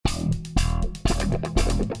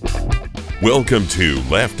Welcome to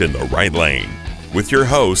Left in the Right Lane with your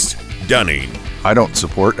host, Dunning. I don't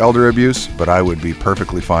support elder abuse, but I would be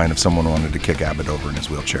perfectly fine if someone wanted to kick Abbott over in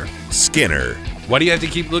his wheelchair. Skinner. Why do you have to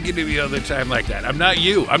keep looking at me all the time like that? I'm not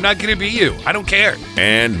you. I'm not going to be you. I don't care.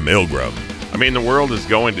 And Milgram. I mean, the world is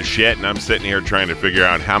going to shit, and I'm sitting here trying to figure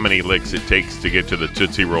out how many licks it takes to get to the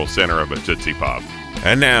Tootsie Roll center of a Tootsie Pop.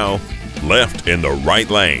 And now, Left in the Right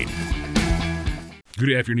Lane.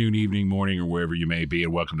 Good afternoon, evening, morning, or wherever you may be,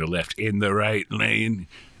 and welcome to Left in the Right Lane.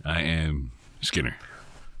 I am Skinner.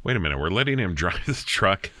 Wait a minute, we're letting him drive this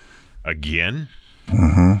truck again?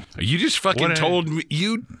 Mm-hmm. You just fucking told me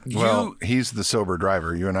Well, he's the sober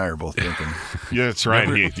driver. You and I are both drinking. Yeah, that's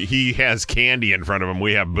right. He has candy in front of him.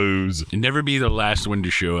 We have booze. Never be the last one to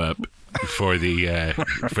show up for the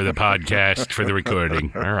podcast, for the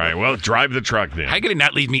recording. All right, well, drive the truck then. How you going to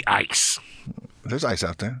not leave me ice? There's ice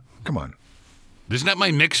out there. Come on. There's not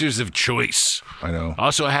my mixers of choice. I know.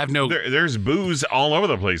 Also, I have no... There's booze all over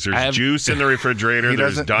the place. There's juice in the refrigerator.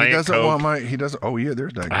 There's Diet He doesn't Coke. want my... He doesn't... Oh, yeah,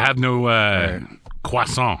 there's Diet Coke. I have no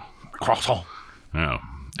croissant. Croissant. Oh.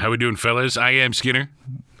 How we doing, fellas? I am Skinner.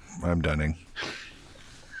 I'm Dunning.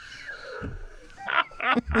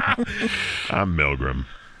 I'm Milgram.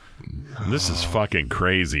 This is fucking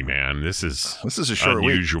crazy, man. This is a short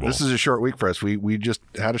unusual. week. This is a short week for us. We just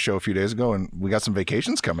had a show a few days ago, and we got some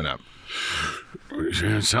vacations coming up.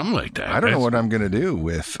 Something like that. I don't know what I'm going to do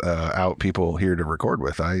without people here to record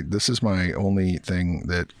with. This is my only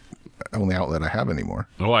outlet I have anymore.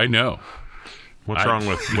 Oh, I know. What's wrong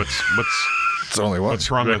with It's only one. What's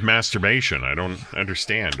wrong with masturbation? I don't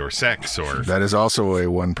understand. Or sex, or that is also a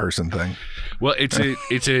one-person thing. Well, it's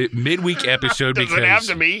a midweek episode does because it have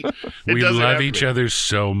to be? We love each other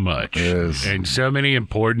so much, Yes. and so many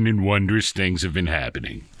important and wondrous things have been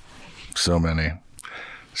happening. So many.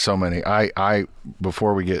 I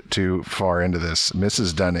before we get too far into this,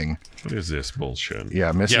 Mrs. Dunning. What is this bullshit?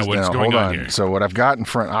 Yeah, Mrs. Yeah, what's Dunning. going Hold on on. here? So what I've got in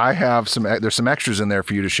front, I have there's some extras in there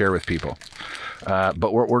for you to share with people.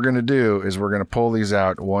 But what we're going to do is we're going to pull these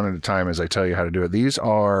out one at a time as I tell you how to do it. These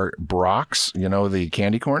are Brock's, the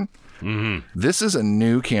candy corn. Mm-hmm. This is a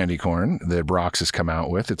new candy corn that Brock's has come out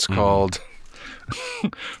with. It's called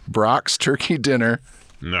Brock's Turkey Dinner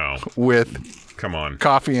No. with Come on.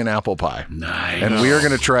 coffee and apple pie. Nice. And we are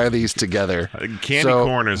going to try these together. Candy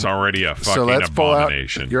corn is already a fucking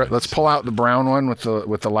abomination. Let's pull out the brown one with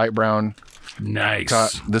the light brown.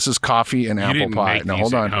 Nice. This is coffee and apple didn't pie. make Now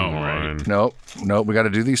these hold at on. home, right? Nope. We got to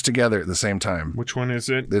do these together at the same time. Which one is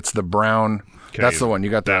it? It's the brown. Okay, That's the one. You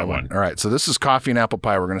got that that one. one. All right. So this is coffee and apple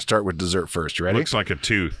pie. We're going to start with dessert first. You ready? Looks like a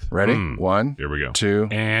tooth. Ready? 1. Here we go. 2.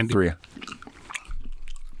 And- 3. Oh,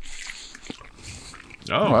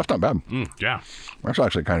 Oh, that's not bad. Yeah. That's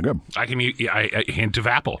actually kind of good. I can eat a hint of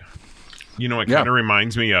apple. you know, it Yeah. kind of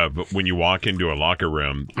reminds me of when you walk into a locker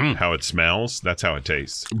room, how it smells. That's how it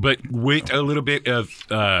tastes. But with a little bit of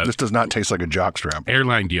This does not taste like a jockstrap.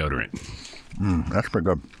 airline deodorant. That's pretty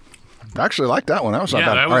good. I actually like that one. That was not Yeah,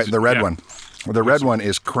 bad. that All was- right, the red yeah. one. The red one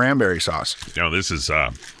is cranberry sauce. No, this is.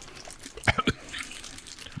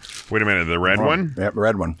 Wait a minute, the red one? Yep,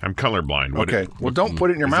 red one. I'm colorblind. What Okay. Well, don't put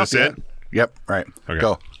it in your is mouth this yet. it? Yep. Right. Okay.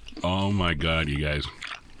 Go. Oh my God, you guys.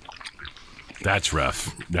 That's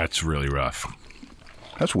rough. That's really rough.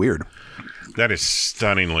 That's weird. That is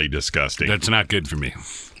stunningly disgusting. That's not good for me.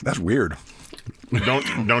 That's weird.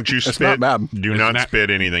 Don't you spit? not bad. Do It's not not- spit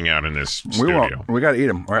anything out in this We studio. won't. We got to eat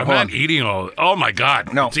them. All right. I'm Hold not on. eating all. Oh my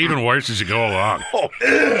God. No. It's even worse as you go along.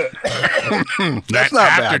 That's that not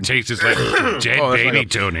bad. aftertaste is like dead Oh, that's baby not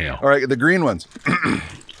good. toenail. All right. The green ones.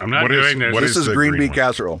 I'm not What is- doing this. what This is the green green bean one?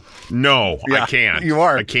 casserole. No, Yeah, I can't. you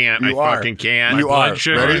are. I can't. You I are. fucking can't. You Blood are.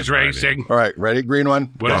 sugar Ready? is racing. All right. Ready? Green one.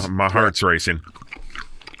 What is- My heart's racing.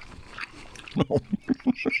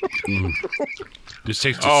 This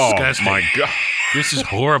tastes Oh disgusting. my god! This is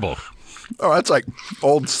horrible. Oh, that's like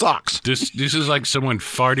old socks. This is like someone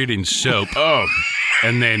farted in soap Oh,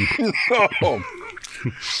 and then Oh,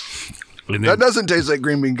 and that then doesn't taste like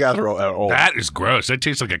green bean casserole at all. that is gross. That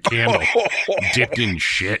tastes like a candle dipped in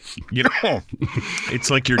shit. you know, it's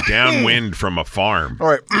like you're downwind from a farm. All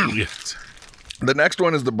right. Yes. The next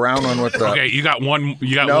one is the brown one with the. Okay, you got one.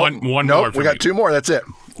 You got No, one nope, more. For we got me. 2 more. That's it.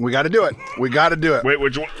 We got to do it. We got to do it. Wait,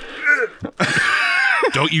 which one?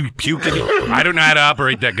 Don't you puke in it? I don't know how to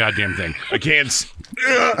operate that goddamn thing. I can't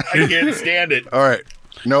stand it. All right.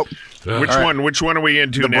 Nope. Which one? Which one are we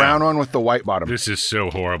into The now? brown one with the white bottom. This is so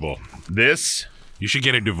horrible. This? You should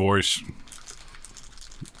get a divorce.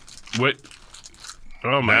 What?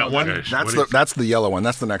 Oh my That one? gosh. That's the yellow one.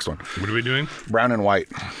 That's the next one. What are we doing? Brown and white.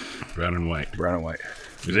 Brown and white. Brown and white.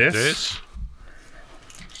 This? This?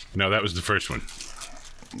 No, that was the first one.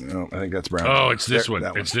 No, I think that's brown. Oh, it's this There, one.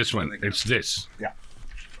 that It's this one. It's this. Yeah.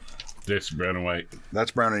 This brown and white. That's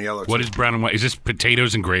brown and yellow. What is brown and white? Is this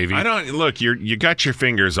potatoes and gravy? I don't look. You got your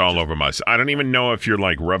fingers all over us. I don't even know if you're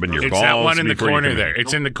like rubbing your It's balls. that one in the before you corner come there.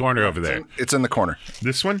 It's in the corner over there. It's in the corner.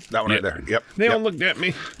 This one. That one right Yeah. there. Yep. They yep. all looked at me.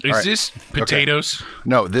 Is right. this potatoes?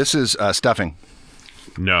 No, this is stuffing.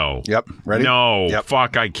 No. Yep. Ready? No. Yep.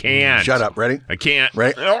 Fuck. I can't. Shut up. Ready? I can't.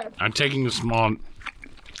 Ready? I'm taking the small.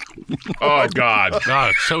 Oh God. Oh,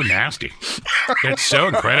 it's so nasty. That's so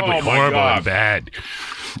incredibly Oh, my horrible God. and bad.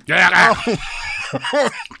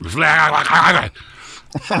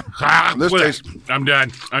 This tastes. I'm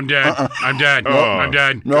done. I'm done. I'm done. Oh, I'm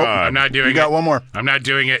done. Nope. I'm not doing You got it. one more. I'm not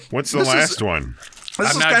doing it. What's the This is- last one? This I'm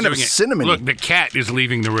is not kind of doing it. cinnamon. Look, the cat is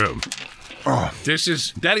leaving the room. Oh.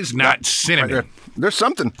 That is not Right cinnamon. there. There's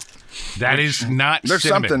something. That is not There's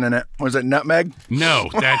cinnamon. something in it. Was it nutmeg? No,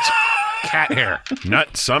 that's cat hair.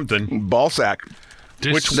 Nut something. Ball sack.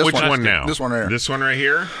 This Which one now? This one right here. This one right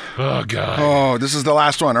here. Oh god. Oh, this is the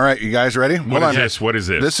last one. All right, you guys ready? What is this? What is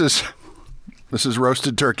this? This is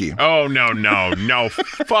roasted turkey. Oh no!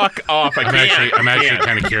 Fuck off! I I'm can't. actually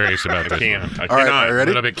kind of curious about I this. can't. I All right, cannot. are you A ready?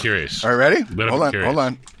 little bit curious. All right, ready? Little Hold bit on, curious. hold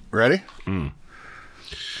on. Ready?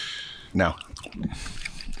 Now.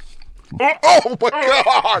 Oh my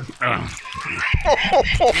God!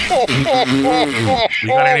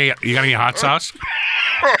 You got any hot sauce?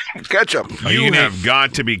 Ketchup. Are You gonna- have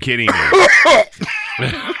got to be kidding me!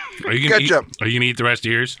 Are you gonna Ketchup. Eat, are you gonna eat the rest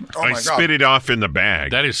of yours? Oh I my God. spit it off in the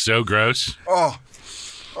bag. That is so gross. Oh,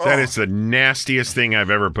 That is the nastiest thing I've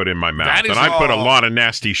ever put in my mouth. That is- And I put a lot of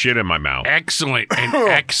nasty shit in my mouth. Excellent and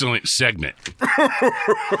excellent segment.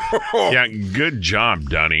 Yeah, good job,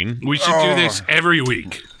 Dunning. We should do this every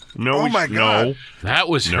week. No, Oh we- my God. no. That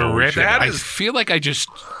was No, horrific. that I is- feel like I just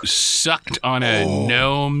sucked on a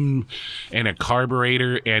gnome and a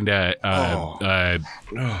carburetor and a.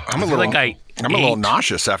 I'm a little. like I'm a little ate-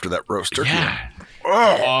 nauseous after that roast turkey. Yeah.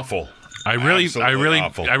 Awful. I really Absolutely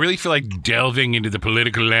awful. feel like delving into the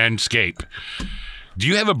political landscape. Do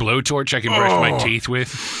you have a blowtorch I can brush my teeth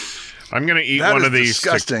with? I'm going to eat That one is of these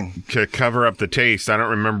disgusting. to cover up the taste. I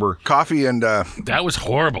don't remember. Coffee and That was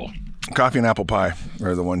horrible. apple pie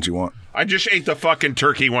are the ones you want. I just ate the fucking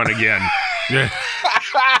turkey one again. Yeah.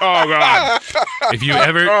 Oh, God. If you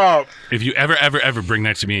ever bring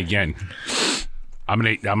that to me again, I'm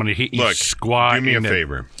gonna hit you Look, squat. do me a in the-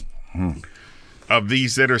 favor. Of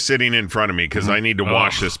these that are sitting in front of me, because I need to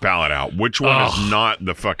wash this palate out. Which one is not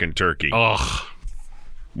the fucking turkey? Oh,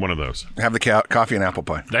 One of those. Have the coffee and apple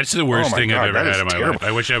pie. that's the worst Oh my thing God, I've ever that had is in my terrible. life.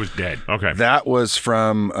 I wish I was dead. Okay. That was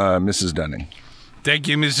from Mrs. Dunning. Thank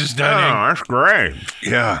you, Mrs. Oh, Dunning. that's great.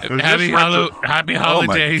 Yeah. Happy Oh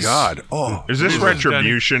holidays. my God. Oh. Is this Mrs.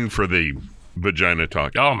 retribution for the vagina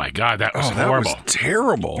talk? Oh my God, that was Oh, that horrible. was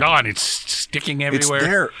terrible. God, it's sticking It's everywhere.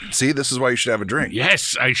 there. See, this is why you should have a drink.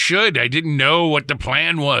 Yes, I should. I didn't know what the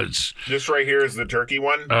plan was. This right here is the turkey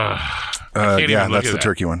one? can't even Yeah, look that's at the that.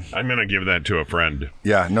 turkey one. I'm going to give that to a friend.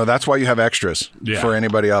 Yeah, no, that's why you have extras Yeah. for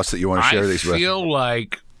anybody else that you want to share I these with. feel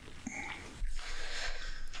like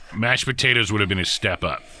mashed potatoes would have been a step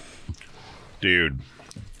up. Dude,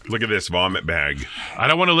 look at this vomit bag. I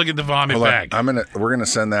don't want to look at the vomit Hold on. bag. We're gonna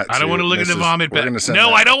send that. I don't want to look at the vomit We're bag. gonna send No,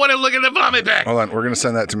 that. I don't want to look at the vomit bag. Hold on, we're gonna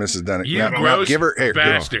send that to Mrs. Dunning. You Now, gross give her, hey,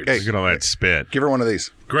 bastards. Hey, Look at all that spit. give her one of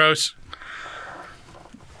these. Gross.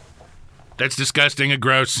 That's disgusting and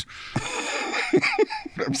gross.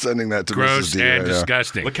 I'm sending that to Gross Mrs. D. and right now.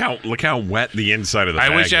 disgusting. Look how wet the inside of the I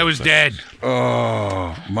bag wish I is. was dead.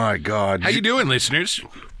 Oh my God! How you doing, listeners?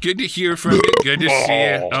 Good to hear from you. Good to see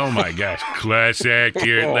you. Oh my gosh, classic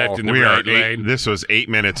here at Left in the We are Right Lane. this was 8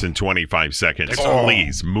 minutes and 25 seconds. Oh.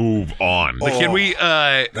 Please move on. But can we?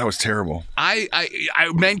 That was terrible. I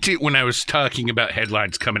meant it when I was talking about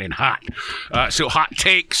headlines coming in hot. So hot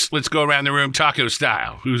takes. Let's go around the room, taco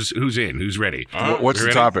style. Who's in? Who's ready? What's You the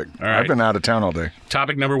ready? topic? All right. I've been out of town all day.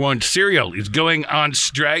 Topic number 1: cereal is going on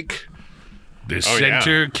strike. The Oh, yeah.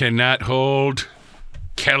 center cannot hold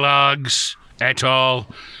Kellogg's at all.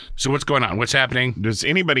 So what's going on? What's happening? Does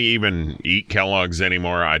anybody even eat Kellogg's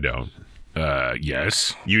anymore? I don't.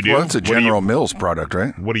 Yes. You do? Well, it's a What do you- General Mills product,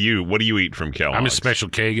 right? What do you eat from Kellogg's? I'm a Special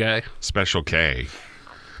K guy. Special K.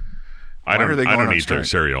 Why are they I going don't on eat their strike?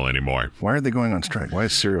 cereal anymore. Why are they going on strike? Why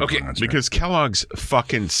is cereal Okay, going on strike? Because Kellogg's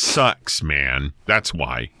fucking sucks, man. That's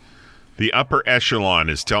why. The upper echelon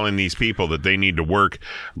is telling these people that they need to work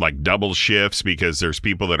like double shifts because there's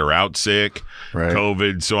people that are out sick, Right.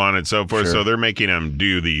 COVID, so on and so forth. Sure. So they're making them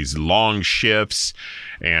do these long shifts.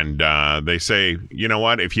 And they say, you know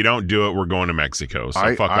what? If you don't do it, we're going to Mexico.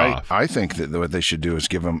 So fuck off. I think that what they should do is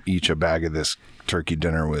give them each a bag of this turkey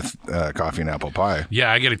dinner with coffee and apple pie.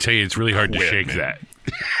 Yeah, I got to tell you, it's really hard to Quit, shake man. that.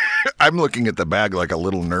 I'm looking at the bag like a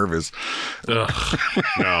little nervous. Ugh,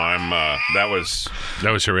 No, I'm. That was.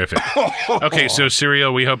 that was horrific. Okay, so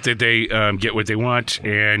cereal. We hope that they get what they want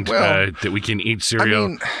and Well, that we can eat I cereal.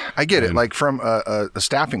 mean, I get it, like from a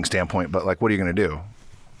staffing standpoint, but like, what are you going to do?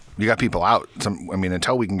 You got people out.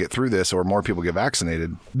 Until we can get through this or more people get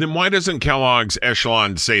vaccinated. Then why doesn't Kellogg's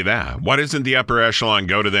echelon say that? Why doesn't the upper echelon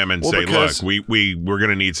go to them and say, because- "Look, we're going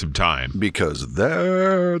to need some time"? Because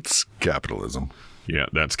that's capitalism. Yeah,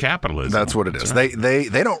 that's capitalism. That's what it is.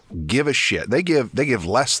 They don't give a shit. They give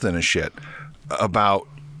less than a shit about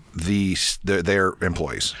their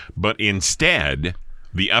employees. But instead,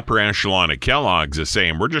 the upper echelon of Kellogg's is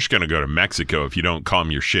saying, "We're just going to go to Mexico if you don't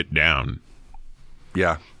calm your shit down."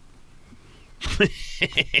 Yeah.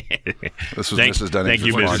 This was Thank Mrs. Dunning.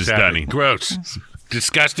 you, Mrs. Dunning. Gross,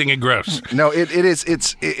 disgusting, and gross. No, it is.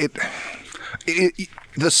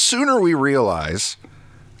 The sooner we realize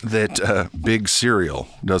that big cereal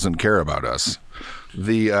doesn't care about us,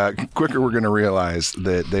 the quicker we're going to realize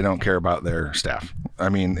that they don't care about their staff. I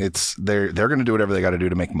mean, they're going to do whatever they got to do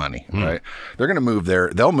to make money, right? They're going to move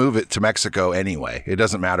they'll move it to Mexico anyway. It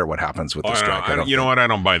doesn't matter what happens with the strike. You know what? I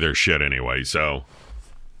don't buy their shit anyway, so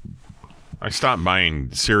I stopped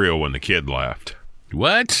buying cereal when the kid left.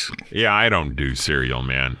 What? Yeah, I don't do cereal,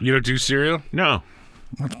 man. You don't do cereal? No,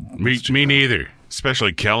 Me neither.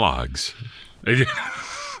 especially Kellogg's.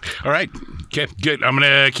 All right. Okay, good. I'm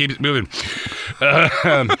going to keep it moving.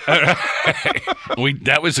 That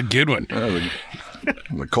was a good one.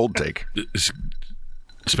 The cold take.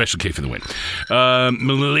 Special K for the win.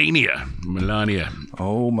 Melania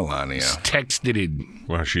Oh, Melania. texted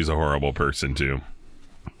Well, she's a horrible person too.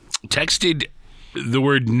 the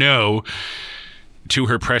word no to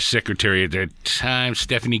her press secretary at that time,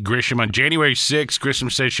 Stephanie Grisham. On January 6th,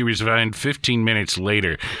 Grisham said she was resigned 15 minutes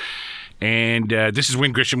later. And this is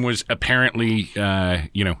when Grisham was apparently,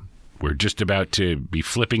 we're just about to be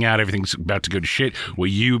flipping out. Everything's about to go to shit. Will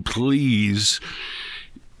you please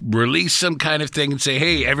release some kind of thing and say,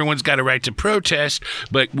 hey, everyone's got a right to protest,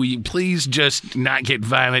 but will you please just not get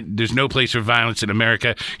violent? There's no place for violence in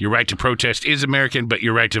America. Your right to protest is American, but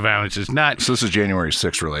your right to violence is not. So this is January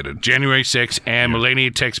 6th related. January 6th, and Melania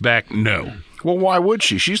texts back, no. Well, why would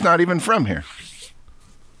she? She's not even from here.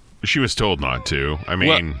 She was told not to. I mean,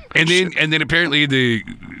 Well, and then apparently the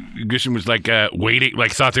Grisham was like waiting,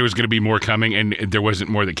 like thought there was going to be more coming, and there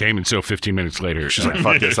wasn't more that came. And so 15 minutes later, She's like,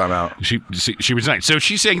 fuck this, I'm out. she resigned. So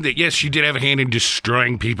she's saying that yes, she did have a hand in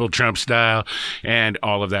destroying people, Trump style, and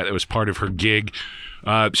all of that. That was part of her gig.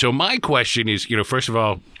 So my question is, first of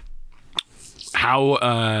all,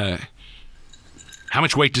 how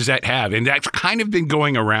much weight does that have? And that's kind of been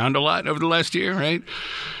going around a lot over the last year, right?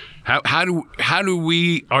 How do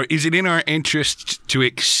we, or is it in our interest to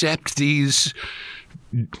accept these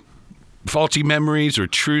faulty memories or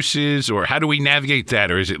truces, or how do we navigate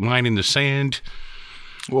that, or is it line in the sand?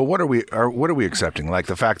 Well, what are we accepting? Like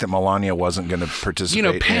the fact that Melania wasn't going to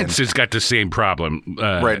participate. Pence has got the same problem,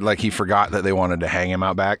 right? Like he forgot that they wanted to hang him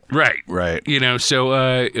out back. Right.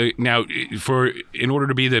 So now, in order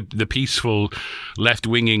to be the peaceful,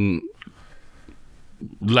 left-winging,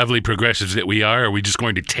 lovely progressives that we are we just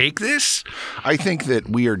going to take this? I think that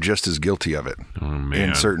we are just as guilty of it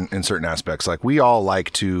in certain aspects. Like we all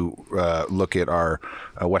like to look at our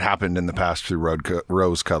what happened in the past through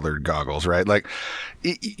rose-colored goggles, right? Like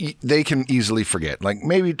they can easily forget. Like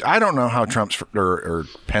maybe I don't know how Trump's or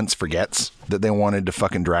Pence forgets that they wanted to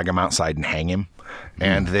fucking drag him outside and hang him.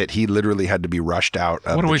 And that he literally had to be rushed out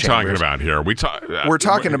of what are we chambers. talking about here? We're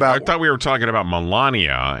talking about. I thought we were talking about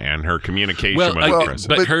Melania and her communication with the president.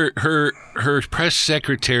 But her press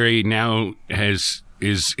secretary now is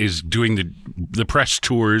doing the press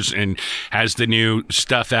tours and has the new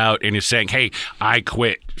stuff out and is saying, hey, I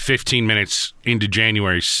quit 15 minutes into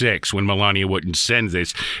January 6th when Melania wouldn't send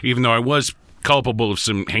this, even though I was culpable of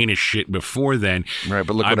some heinous shit before then. Right,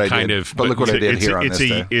 but look what I did. But look what I did here on this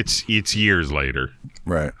day. It's years later.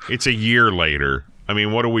 Right. It's a year later. I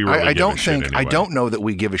mean, what do we really I give a shit anyway? I don't know that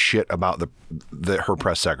we give a shit about her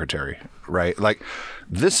press secretary, right? Like,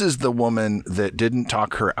 this is the woman that didn't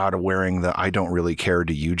talk her out of wearing the "I don't really care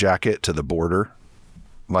to you" jacket to the border.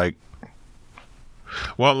 Like,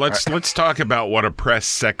 well, let's talk about what a press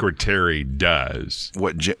secretary does.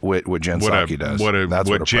 What Jen Psaki does. That's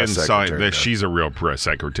what a Jen press secretary does. She's a real press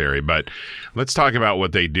secretary, but let's talk about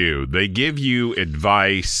what they do. They give you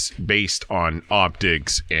advice based on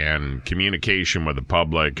optics and communication with the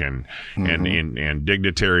public and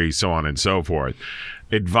dignitaries, so on and so forth.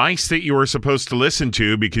 Advice that you are supposed to listen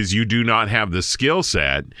to because you do not have the skill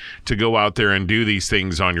set to go out there and do these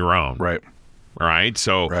things on your own. Right. All right.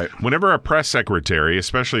 So Right. whenever a press secretary,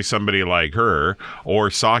 especially somebody like her or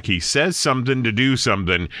Psaki, says something to do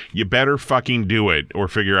something, you better fucking do it or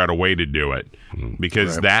figure out a way to do it.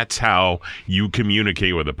 Because that's how you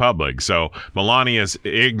communicate with the public. So Melania's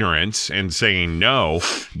ignorance and saying no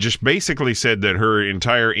just basically said that her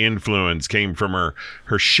entire influence came from her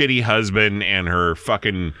shitty husband and her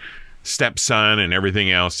fucking stepson and everything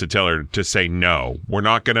else to tell her to say no. We're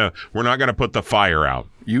not gonna put the fire out.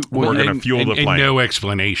 We're gonna fuel the flame. And no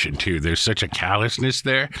explanation too. There's such a callousness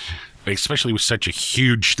there, especially with such a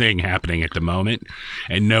huge thing happening at the moment,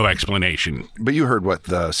 and no explanation. But you heard what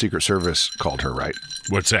the Secret Service called her, right?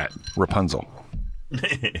 What's that? Rapunzel.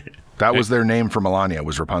 That was their name for Melania,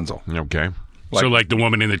 was Rapunzel. Okay. So like the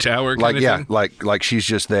woman in the tower kind of thing? like she's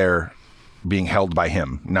just there being held by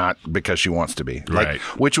him, not because she wants to be. Right.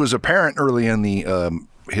 Which was apparent early in the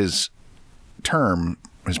his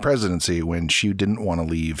presidency, when she didn't want to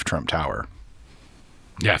leave Trump Tower,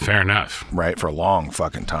 Yeah, fair enough. right, for a long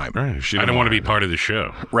fucking time. Right. I don't want to be part of the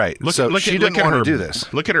show. Right. So she didn't want to do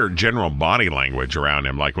this. Look at her general body language around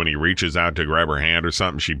him. Like when he reaches out to grab her hand or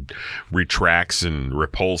something, she retracts and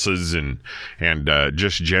repulses and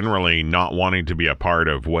just generally not wanting to be a part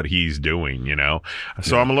of what he's doing, you know?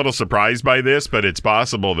 So I'm a little surprised by this, but it's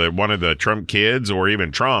possible that one of the Trump kids or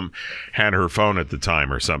even Trump had her phone at the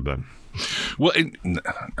time or something. Well,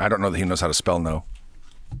 I don't know that he knows how to spell no.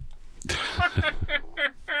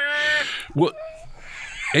 well,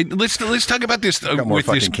 and let's talk about this Got more with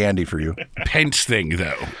this fucking candy for you. Pence thing,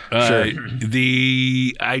 though. Sure.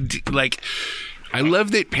 I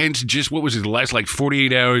love that Pence just, what was it, the last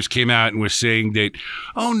 48 hours came out and was saying that,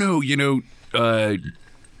 oh no,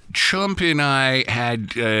 Trump and I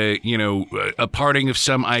had, a parting of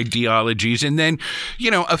some ideologies. And then,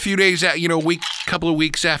 a few days out, couple of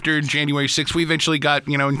weeks after January 6th, we eventually got,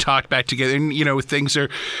 and talked back together. And, things are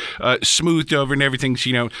smoothed over and everything's,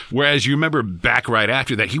 whereas you remember back right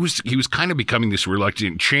after that, he was kind of becoming this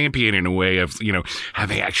reluctant champion in a way of,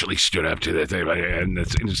 having actually stood up to the thing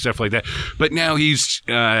and stuff like that. But now he's,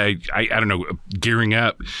 I don't know, gearing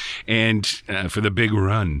up and for the big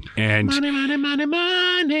run. And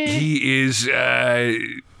money. He is.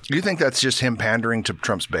 You think that's just him pandering to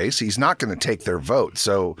Trump's base? He's not going to take their vote,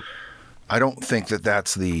 so I don't think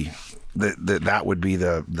that's that would be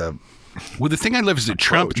the. Well, the thing I love is that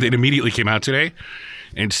Trump that immediately came out today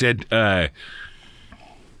and said.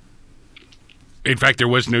 In fact, there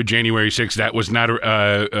was no January 6th. That was not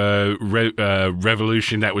a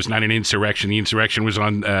revolution. That was not an insurrection. The insurrection was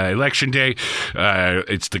on Election Day.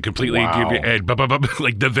 It's the completely and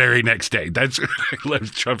like the very next day. That's I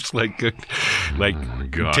love Trump's oh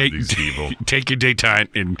God, these people. Take your daytime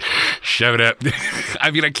and shove it up. I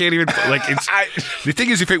mean, I can't even it's. The thing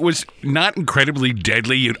is, if it was not incredibly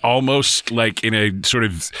deadly, you'd almost in a sort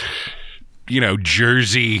of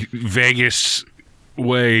Jersey, Vegas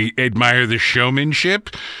way admire the showmanship.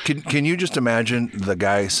 Can you just imagine the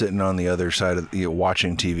guy sitting on the other side of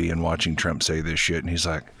watching TV and watching Trump say this shit, and he's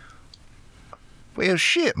like, "Well,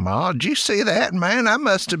 shit, Ma, did you see that, man? I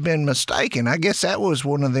must have been mistaken. I guess that was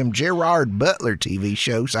one of them Gerard Butler TV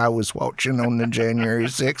shows I was watching on the January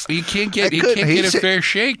 6th. You can't get a fair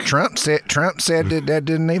shake. Trump said that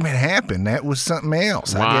didn't even happen. That was something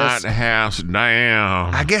else. White House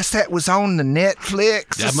down. I guess that was on the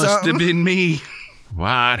Netflix. That must have been me.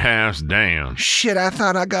 White House down. Shit, I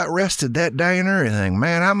thought I got arrested that day and everything.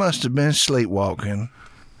 Man, I must have been sleepwalking.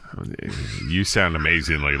 You sound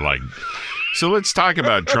amazingly like... So let's talk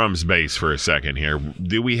about Trump's base for a second here.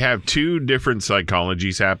 Do we have two different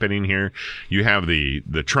psychologies happening here? You have the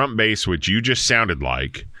Trump base, which you just sounded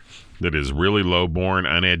like, that is really low-born,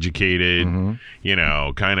 uneducated,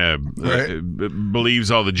 kind of believes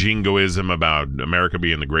all the jingoism about America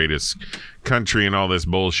being the greatest country and all this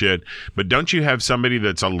bullshit. But don't you have somebody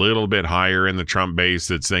that's a little bit higher in the Trump base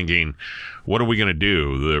that's thinking, what are we going to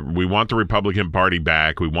do? We want the Republican Party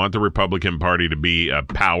back. We want the Republican Party to be a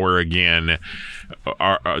power again.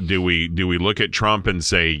 Do we look at Trump and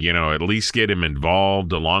say, at least get him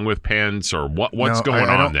involved along with Pence, or what's going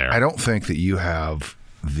on there? I don't think that you have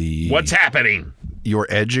what's happening? Your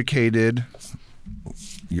educated,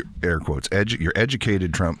 your air quotes, your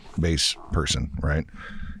educated Trump base person, right,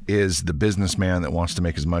 is the businessman that wants to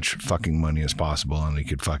make as much fucking money as possible, and he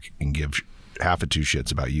could fucking give half of two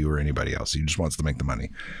shits about you or anybody else. He just wants to make the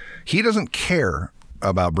money. He doesn't care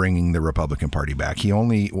about bringing the Republican Party back. He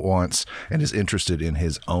only wants and is interested in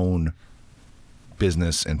his own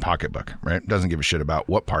business and pocketbook, right? Doesn't give a shit about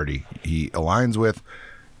what party he aligns with.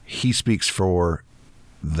 He speaks for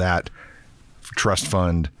that trust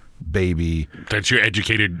fund baby. That's your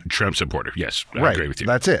educated Trump supporter. Yes, I agree with you.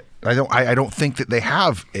 That's it. I don't think that they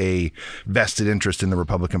have a vested interest in the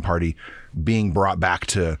Republican Party being brought back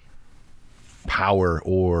to power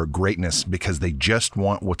or greatness, because they just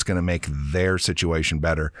want what's going to make their situation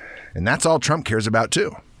better, and that's all Trump cares about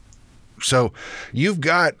too. So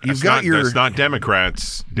that's not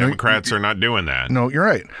Democrats. Democrats are not doing that. No, you're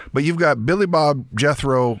right. But you've got Billy Bob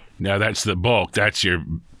Jethro. Now that's the bulk. That's your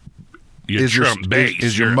Trump base.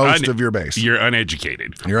 Is your most of your base. You're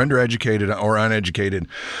uneducated. You're undereducated or uneducated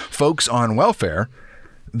folks on welfare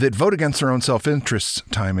that vote against their own self-interests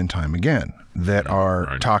time and time again, that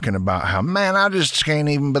are talking about how, man, I just can't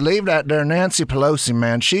even believe that there Nancy Pelosi,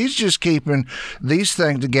 man. She's just keeping these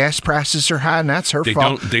things. The gas prices are high, and that's her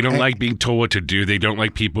fault. They don't like being told what to do. They don't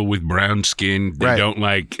like people with brown skin. They don't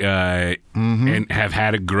like and have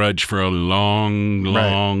had a grudge for a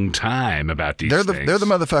long time about these things. They're the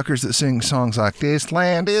motherfuckers that sing songs like "This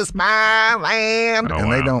land is my land," and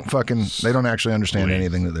they don't actually understand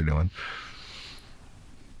anything that they're doing.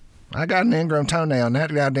 I got an ingrown toenail, and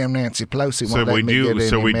that goddamn Nancy Pelosi won't let me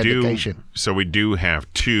get any medication. So we do have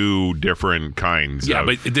two different kinds. Yeah, of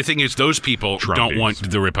but the thing is, those people don't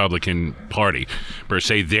want the Republican Party per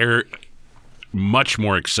se. They're much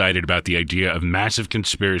more excited about the idea of massive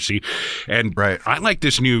conspiracy, and I like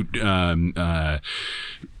this new term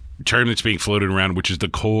that's being floated around, which is the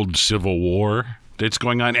cold civil war that's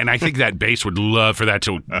going on, and I think that base would love for that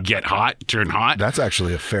to turn hot. That's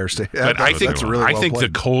actually a fair statement. But I think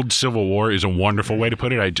the cold civil war is a wonderful way to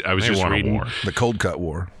put it. I was just reading the cold cut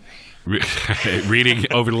war. Reading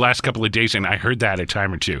over the last couple of days, and I heard that a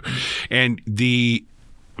time or two,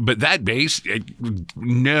 but that base,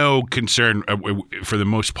 no concern for the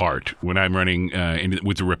most part when I'm running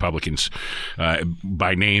with the Republicans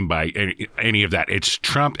by name, by any of that. It's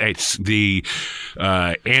Trump. It's the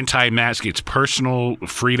anti-mask. It's personal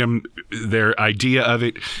freedom, their idea of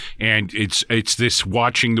it, and it's this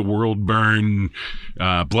watching the world burn,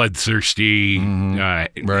 bloodthirsty,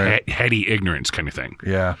 heady ignorance kind of thing.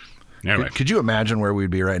 Yeah. Anyway. Could you imagine where we'd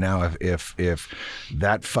be right now if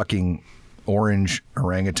that fucking orange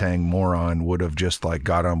orangutan moron would have just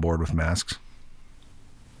got on board with masks?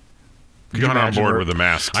 Got on board with the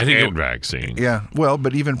masks and vaccine. Yeah, well,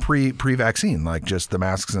 but even pre-vaccine, just the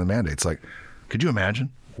masks and the mandates. Could you imagine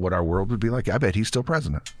what our world would be like? I bet he's still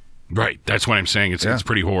president. Right, that's what I'm saying. It's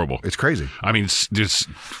pretty horrible. It's crazy. I mean, there's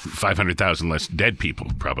 500,000 less dead people,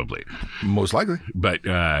 probably. Most likely. But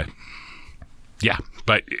yeah,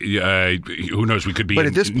 but who knows? We could be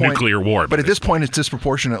in nuclear war. But at this point, it's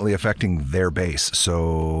disproportionately affecting their base.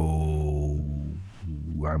 So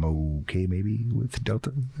I'm okay maybe with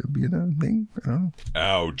Delta being a thing. I don't know.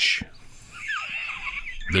 Ouch.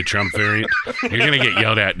 The Trump variant. You're gonna get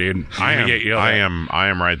yelled at, dude. I am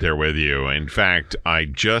right there with you. In fact, I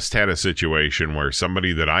just had a situation where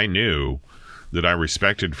somebody that I knew, that I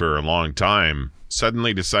respected for a long time,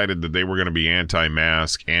 suddenly decided that they were going to be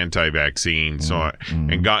anti-mask, anti-vaccine,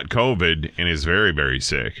 and got COVID and is very, very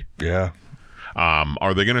sick. Yeah.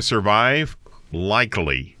 Are they going to survive?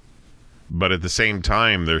 Likely. But at the same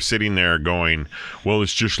time, they're sitting there going, well,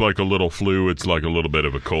 it's just like a little flu. It's like a little bit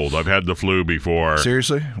of a cold. I've had the flu before.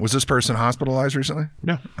 Seriously? Was this person hospitalized recently?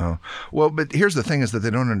 No. Oh. Well, but here's the thing is that they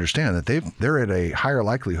don't understand that they're at a higher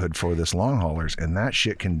likelihood for this long haulers, and that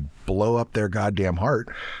shit can blow up their goddamn heart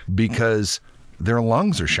because their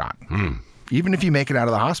lungs are shot. Even if you make it out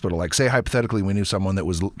of the hospital, say hypothetically we knew someone that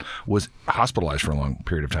was hospitalized for a long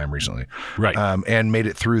period of time recently, right, and made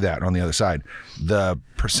it through that on the other side, the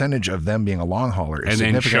percentage of them being a long hauler is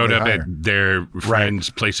and then showed up higher. At their friend's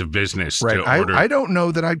place of business to order. I don't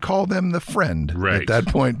know that I'd call them the friend at that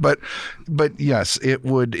point, but yes, it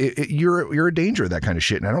would. You're a danger of that kind of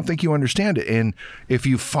shit, and I don't think you understand it. And if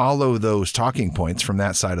you follow those talking points from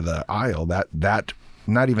that side of the aisle, that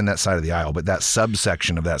not even that side of the aisle, but that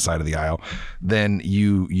subsection of that side of the aisle, then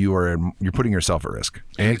you're putting yourself at risk,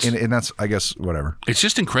 and that's, I guess, whatever. It's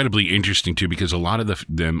just incredibly interesting too, because a lot of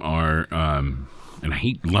them are, and I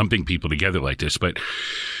hate lumping people together like this, but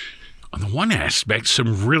on the one aspect,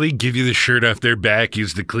 some really give you the shirt off their back,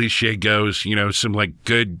 as the cliche goes. Some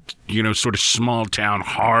good, sort of small town,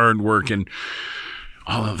 hard work, and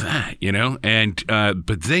all of that. And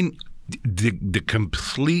but then. The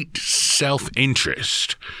complete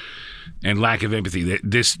self-interest and lack of empathy.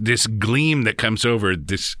 This gleam that comes over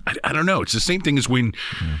this, I don't know. It's the same thing as when,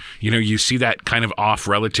 you see that kind of off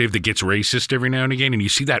relative that gets racist every now and again, and you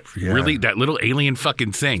see that that little alien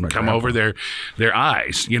fucking thing come over their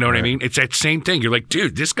eyes. You know what I mean? It's that same thing. You're like,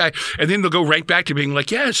 dude, this guy, and then they'll go right back to being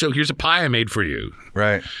like, yeah, so here's a pie I made for you.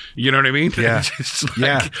 Right. You know what I mean? Yeah.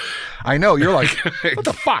 I know. You're like, what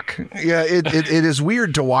the fuck? Yeah, it is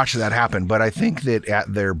weird to watch that happen, but I think that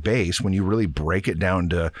at their base, when you really break it down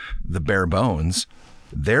to the bare bones,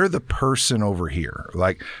 they're the person over here.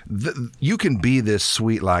 Like, you can be this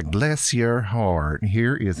sweet, like, bless your heart.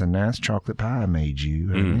 Here is a nice chocolate pie I made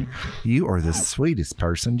you. You are the sweetest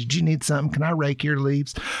person. Did you need something? Can I rake your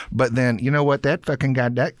leaves? But then, you know what? That fucking guy,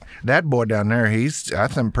 that boy down there,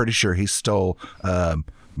 I'm pretty sure he stole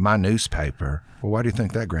my newspaper. Well, why do you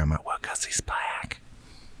think that, Grandma? Well, because he's black.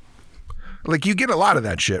 Like, you get a lot of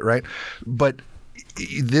that shit, right? But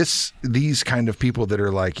these kind of people that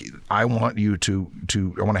are like, I want you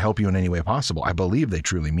I want to help you in any way possible. I believe they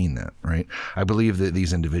truly mean that, right? I believe that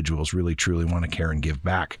these individuals really, truly want to care and give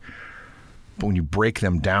back. But when you break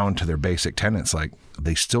them down to their basic tenets, like,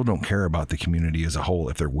 they still don't care about the community as a whole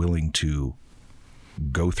if they're willing to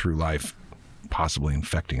go through life possibly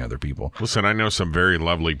infecting other people. Listen, I know some very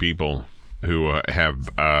lovely people who have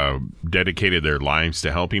dedicated their lives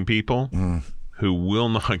to helping people who will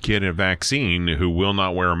not get a vaccine, who will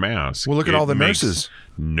not wear a mask. Well, look at all the nurses.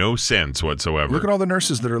 No sense whatsoever. Look at all the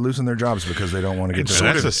nurses that are losing their jobs because they don't want to get so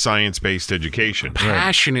that's a science-based education.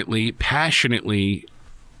 Passionately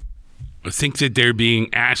think that they're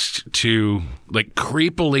being asked to, like,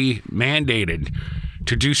 creepily mandated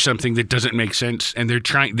to do something that doesn't make sense, and they're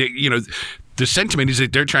trying. The sentiment is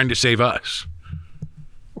that they're trying to save us.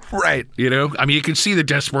 Right. I mean, you can see the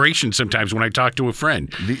desperation sometimes when I talk to a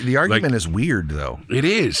friend. The argument is weird, though. It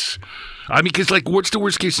is. I mean, because, like, what's the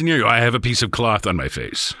worst case scenario? I have a piece of cloth on my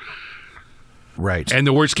face. Right. And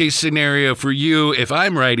the worst case scenario for you, if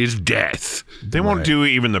I'm right, is death. They won't do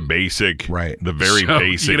even the basic, the very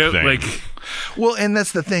basic thing. Like, well, and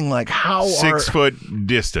that's the thing. Like, how 6 foot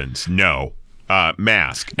distance? No.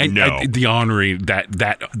 Mask? And no. The honoring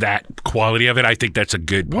that quality of it, I think that's a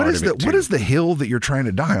good part of it too. What is the hill that you're trying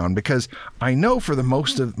to die on? Because I know for the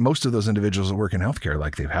most of those individuals that work in healthcare,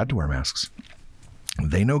 like, they've had to wear masks.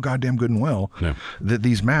 They know goddamn good and well that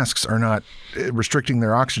these masks are not restricting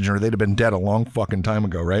their oxygen, or they'd have been dead a long fucking time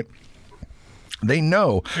ago, right? They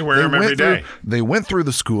know. They wear them every day. They went through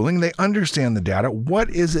the schooling. They understand the data. What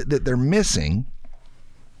is it that they're missing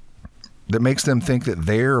that makes them think that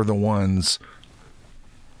they're the ones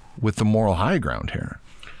with the moral high ground here?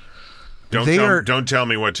 Don't tell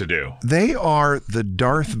me what to do. They are the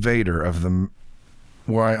Darth Vader of the.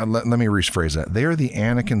 Well, let me rephrase that. They are the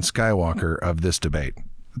Anakin Skywalker of this debate.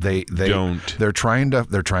 They're trying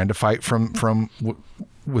to fight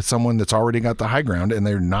with someone that's already got the high ground, and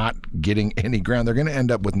they're not getting any ground. They're going to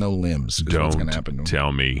end up with no limbs. What's going to happen to them.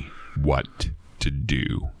 Tell me what to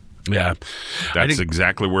do. Yeah, that's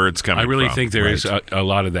exactly where it's coming from. I really think there is a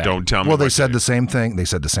lot of that. Don't tell me. Well, they said the same thing. They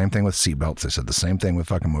said the same thing with seatbelts. They said the same thing with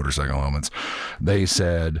fucking motorcycle helmets. They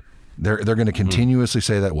said they're going to continuously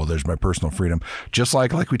say that. Well, there's my personal freedom, just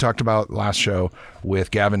like we talked about last show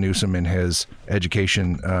with Gavin Newsom and his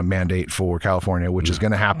education mandate for California, which is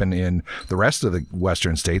going to happen in the rest of the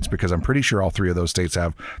Western states, because I'm pretty sure all 3 of those states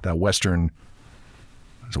have that Western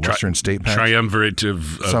state pact? Triumvirate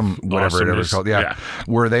of some whatever it is called. Yeah,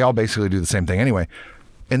 where they all basically do the same thing anyway.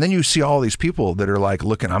 And then you see all these people that are like,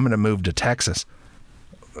 "Look, I'm going to move to Texas."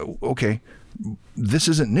 Okay, this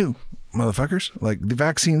isn't new, motherfuckers. Like, the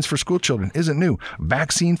vaccines for school children isn't new.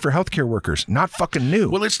 Vaccine for healthcare workers, not fucking new.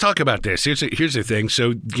 Well, let's talk about this. Here's the thing.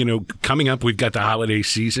 So, coming up, we've got the holiday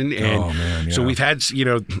season, and so we've had,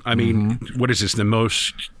 I mean, what is this? The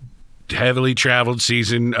most heavily traveled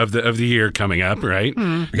season of the year coming up, right?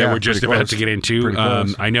 That we're just about to get into.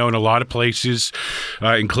 I know in a lot of places,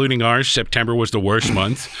 including ours, September was the worst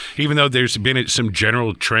month, even though there's been some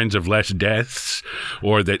general trends of less deaths,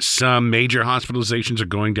 or that some major hospitalizations are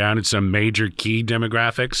going down in some major key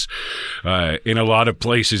demographics. In a lot of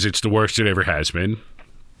places, it's the worst it ever has been.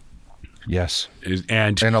 Yes.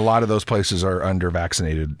 And a lot of those places are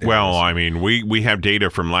under-vaccinated. Well, I mean, we have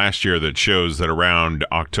data from last year that shows that around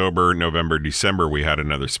October, November, December, we had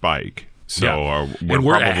another spike. So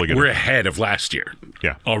we're ahead of last year.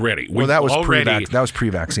 Yeah, already. Well, that was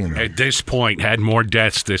pre-vaccine. At this point, had more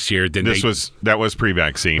deaths this year than that was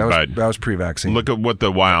pre-vaccine. That was pre-vaccine. Look at what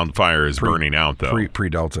the wildfire is burning out, though.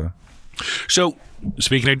 Pre-Delta. So,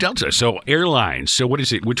 speaking of Delta, so airlines. So what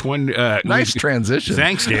is it? Which one? Nice transition.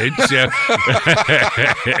 Thanks, dude.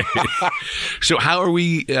 So how are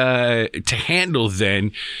we to handle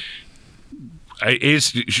then?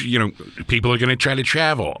 is, people are going to try to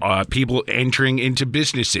travel, people entering into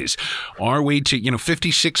businesses. Are we to,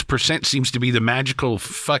 56% seems to be the magical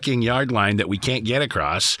fucking yard line that we can't get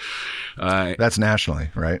across. That's nationally,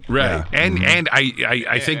 right? Right. Yeah. And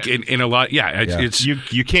I think in a lot, it's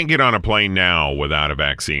You can't get on a plane now without a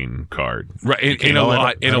vaccine card. right in a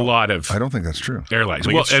lot of I don't think that's true. airlines.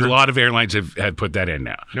 think Well, it's and a true. lot of airlines have put that in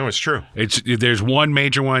now. No, it's true. There's one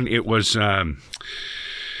major one. It was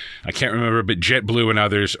I can't remember, but JetBlue and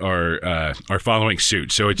others are following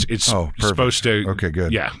suit. So it's perfect. supposed to. Okay,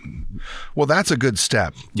 good. Yeah. Well, that's a good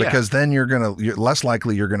step Yeah. because then you're less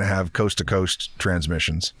likely you're gonna have coast to coast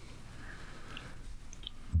transmissions.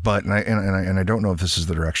 But and I don't know if this is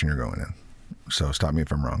the direction you're going in. So stop me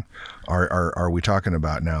if I'm wrong. Are we talking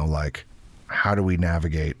about now, like, how do we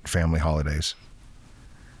navigate family holidays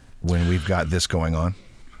when we've got this going on?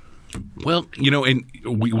 Well, and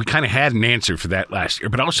we kind of had an answer for that last year,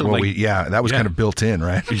 but also Well, that was Yeah. kind of built in,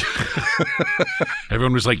 right?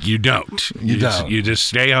 everyone was like, "You don't. You don't. You just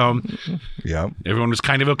stay home." Yeah. Everyone was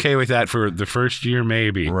kind of okay with that for the first year,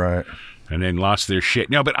 maybe, Right. and then lost their shit.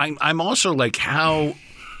 No, but I'm also like, how.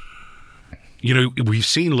 We've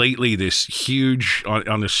seen lately this huge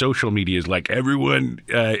on the social media is like everyone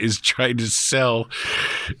is trying to sell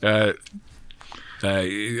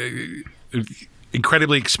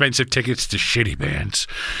incredibly expensive tickets to shitty bands,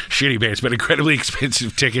 but incredibly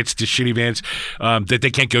expensive tickets to shitty bands that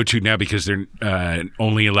they can't go to now because they're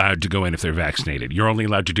only allowed to go in if they're vaccinated. You're only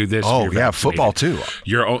allowed to do this. Oh if you're yeah, vaccinated. football too.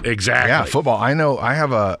 Exactly. Yeah, football. I know. I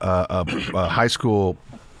have a high school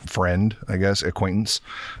friend, I guess, acquaintance,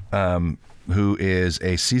 who is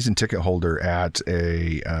a season ticket holder at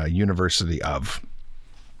a university of,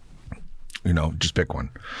 just pick one.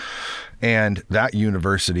 And that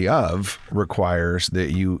university of requires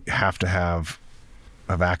that you have to have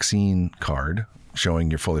a vaccine card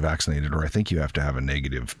showing you're fully vaccinated, or I think you have to have a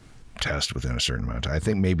negative test within a certain amount of time. I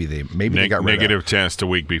think maybe they got rid of negative test a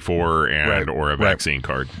week before Right, or a right. vaccine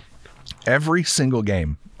card. every single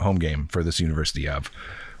game, home game for this university of,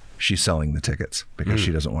 she's selling the tickets because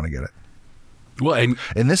she doesn't want to get it. Well,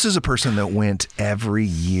 And this is a person that went every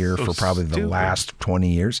year for probably the last 20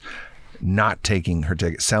 years, not taking her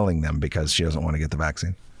ticket, selling them because she doesn't want to get the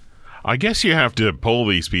vaccine. I guess you have to poll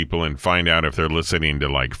these people and find out if they're listening to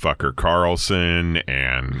like Fucker Carlson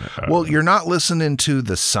and. Well, you're not listening to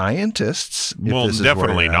the scientists. If Well, this is where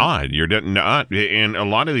definitely you're at. not. You're not, and a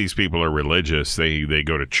lot of these people are religious. They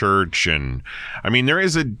go to church, and I mean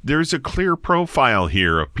there's a clear profile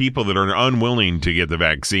here of people that are unwilling to get the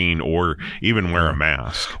vaccine or even wear a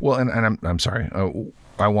mask. Well, and I'm sorry.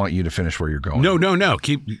 I want you to finish where you're going. no.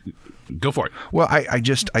 Go for it. Well, I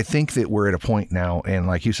think that we're at a point now, and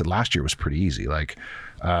like you said, last year was pretty easy. Like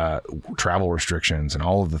travel restrictions and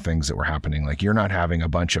all of the things that were happening. Like you're not having a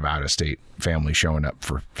bunch of out-of-state families showing up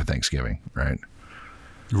for Thanksgiving, right?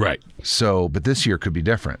 Right. So, but this year could be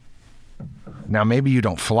different. Now, maybe you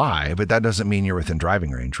don't fly, but that doesn't mean you're within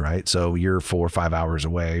driving range, right? So you're 4 or 5 hours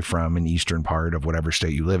away from an eastern part of whatever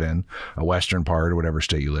state you live in, a western part of whatever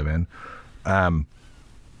state you live in.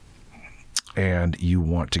 And you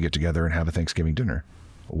want to get together and have a Thanksgiving dinner.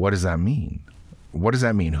 What does that mean? What does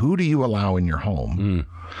that mean? Who do you allow in your home?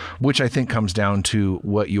 Which I think comes down to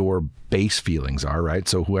what your base feelings are, right?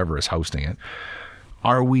 So whoever is hosting it.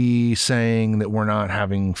 Are we saying that we're not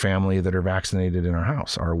having family that are vaccinated in our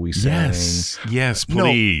house? Are we saying yes,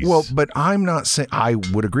 please. No, well, but I'm not saying I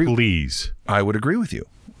would agree. Please. I would agree with you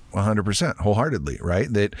 100% wholeheartedly,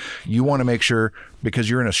 right? That you want to make sure, because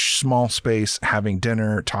you're in a small space, having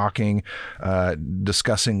dinner, talking,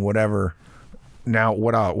 discussing whatever. Now,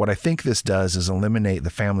 what I think this does is eliminate the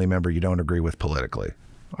family member you don't agree with politically.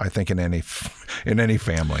 I think in any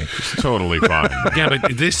family. Totally fine. Yeah,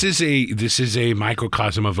 but this is a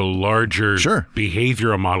microcosm of a larger Sure.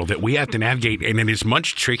 behavioral model that we have to navigate, and it is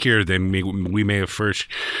much trickier than we may have first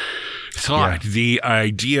thought. Yeah. The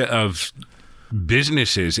idea of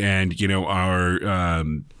businesses and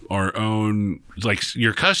our own, like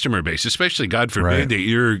your customer base, especially God forbid Right. that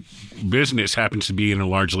your business happens to be in a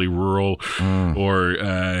largely rural or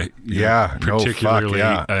particularly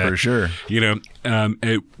for sure.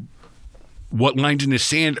 What lines in the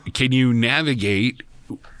sand can you navigate?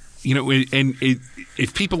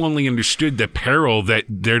 If people only understood the peril that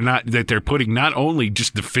they're putting not only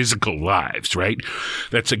just the physical lives, right?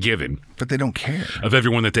 That's a given. But they don't care. Of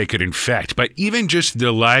everyone that they could infect. But even just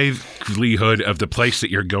the livelihood of the place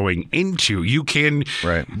that you're going into, you can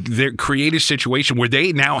create a situation where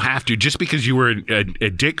they now have to, just because you were a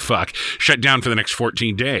dick fuck, shut down for the next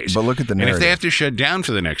 14 days. But look at the narrative. And if they have to shut down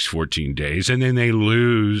for the next 14 days and then they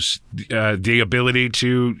lose the ability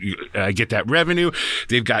to get that revenue,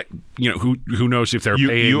 they've got, who knows if they're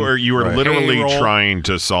paying. You are literally payroll. Trying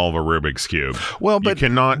to solve a Rubik's Cube. Well, but you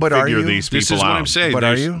cannot figure these people out. This is what I'm saying. But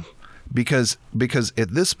are you? Because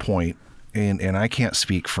at this point, and I can't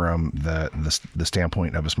speak from the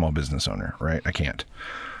standpoint of a small business owner, right? I can't.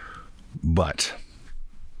 But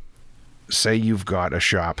say you've got a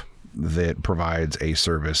shop that provides a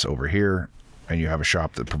service over here, and you have a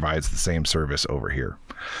shop that provides the same service over here.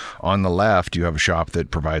 On the left, you have a shop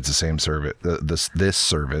that provides the same service, this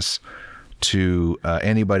service to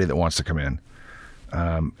anybody that wants to come in.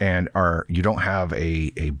 And you don't have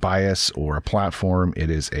a bias or a platform. It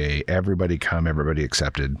is a everybody come, everybody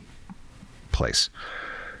accepted place.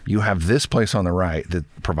 You have this place on the right that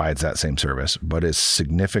provides that same service, but is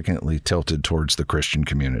significantly tilted towards the Christian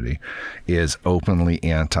community, is openly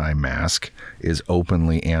anti-mask, is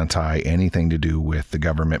openly anti anything to do with the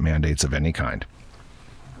government mandates of any kind.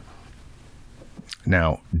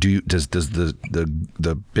 Now, does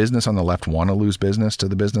the business on the left want to lose business to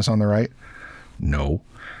the business on the right? No.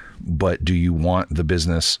 But do you want the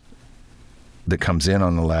business that comes in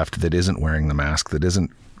on the left that isn't wearing the mask, that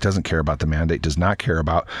doesn't care about the mandate, does not care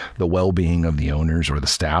about the well-being of the owners or the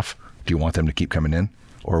staff? Do you want them to keep coming in?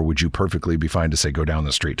 Or would you perfectly be fine to say, go down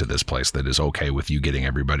the street to this place that is okay with you getting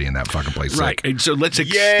everybody in that fucking place right. sick? And so let's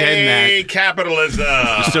extend that. Capitalism.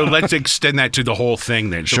 So let's extend that to the whole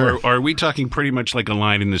thing then. So Sure. are we talking pretty much like a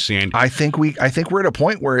line in the sand? I think we're at a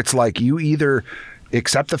point where it's like you either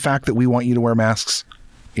accept the fact that we want you to wear masks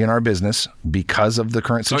in our business because of the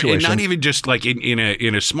current situation. And not even just like in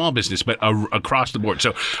a small business, but across the board.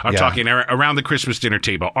 So I'm talking around the Christmas dinner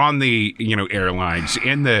table, on the airlines,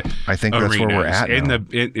 in the I think arenas, that's where we're at now.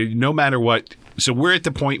 No matter what. So we're at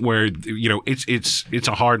the point where it's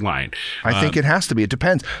a hard line. I think it has to be. It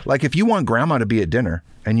depends. Like if you want grandma to be at dinner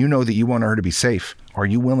and you know that you want her to be safe, are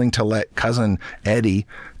you willing to let cousin Eddie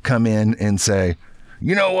come in and say,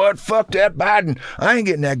 you know what? Fuck that Biden. I ain't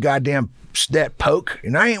getting that poke,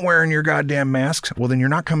 and I ain't wearing your goddamn masks. Well, then you're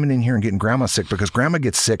not coming in here and getting grandma sick, because grandma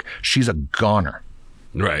gets sick. She's a goner.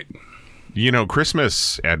 Right.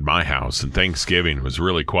 Christmas at my house and Thanksgiving was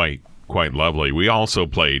really quite lovely. We also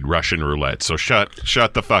played Russian roulette. So shut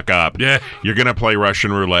the fuck up. Yeah. You're going to play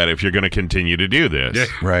Russian roulette if you're going to continue to do this. Yeah.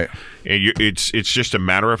 Right. And it's just a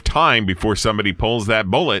matter of time before somebody pulls that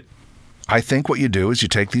bullet. I think what you do is you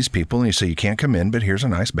take these people and you say, you can't come in, but here's a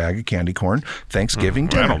nice bag of candy corn. Thanksgiving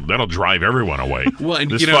dinner. That'll drive everyone away. Well, and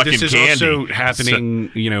this this is candy. also happening,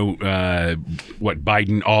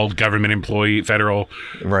 Biden, all government employee, federal.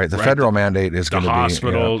 Right. The federal mandate is going to be. The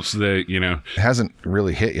hospitals, it hasn't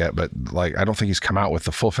really hit yet, but I don't think he's come out with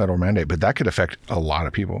the full federal mandate, but that could affect a lot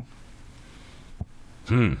of people.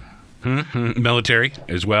 Military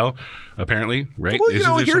as well, apparently, right?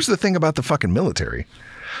 Well, here's the thing about the fucking military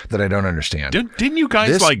that I don't understand. Didn't you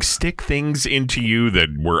guys stick things into you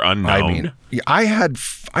that were unknown? I mean, I had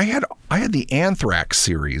the anthrax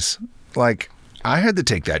series. Like, I had to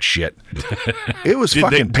take that shit. It was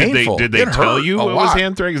fucking painful. Did they tell you it was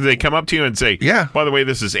anthrax? Did they come up to you and say, yeah, by the way,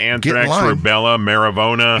 this is anthrax, rubella,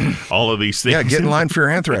 Maravona, all of these things? Yeah, get in line for your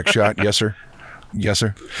anthrax shot. Yes, sir. Yes,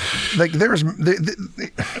 sir. Like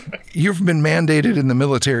you've been mandated in the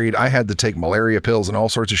military. I had to take malaria pills and all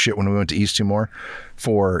sorts of shit when we went to East Timor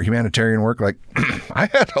for humanitarian work. Like I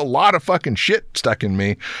had a lot of fucking shit stuck in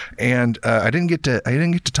me, and I didn't get to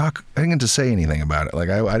talk. I didn't get to say anything about it. Like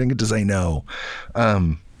I didn't get to say no.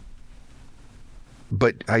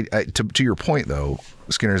 But to your point though,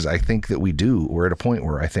 Skinners, I think that we're at a point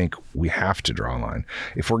where I think we have to draw a line.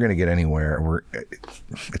 If we're going to get anywhere,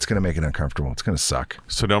 it's going to make it uncomfortable. It's going to suck.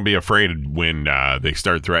 So don't be afraid when they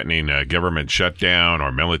start threatening a government shutdown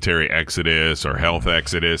or military exodus or health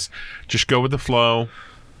exodus. Just go with the flow.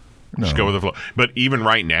 No. Just go with the flow. But even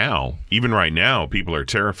right now, people are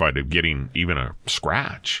terrified of getting even a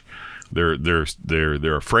scratch. They're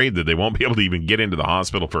afraid that they won't be able to even get into the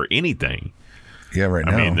hospital for anything. Yeah, right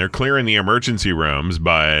now. I mean, they're clearing the emergency rooms,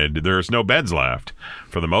 but there's no beds left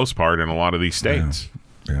for the most part in a lot of these states.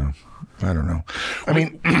 Yeah. I don't know. I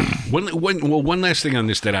mean, one last thing on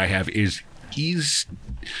this that I have is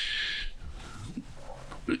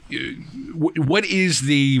what is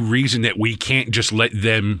the reason that we can't just let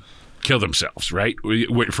them kill themselves, right?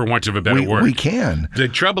 For want of a better word. We can. The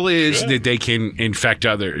trouble is that they can infect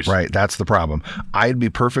others. Right, that's the problem. I'd be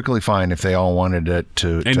perfectly fine if they all wanted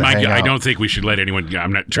to And hang out. I don't think we should let anyone.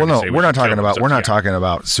 I'm not trying to say we're not talking about themselves. talking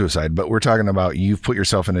about suicide, but we're talking about you've put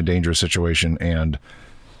yourself in a dangerous situation, and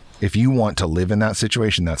if you want to live in that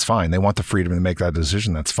situation, that's fine. They want the freedom to make that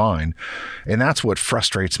decision, that's fine. And that's what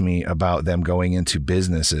frustrates me about them going into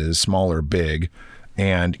businesses, small or big,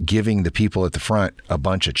 and giving the people at the front a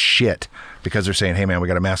bunch of shit because they're saying, hey man, we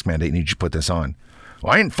got a mask mandate, need you to put this on.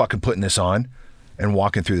 Well, I ain't fucking putting this on, and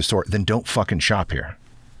walking through the store. Then don't fucking shop here.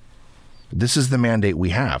 This is the mandate we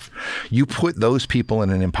have. You put those people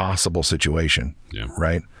in an impossible situation,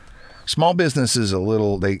 right? Small business is a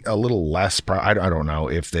little less. I don't know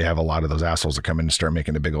if they have a lot of those assholes that come in and start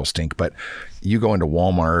making a big old stink. But you go into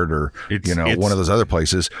Walmart or one of those other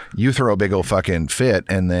places, you throw a big old fucking fit,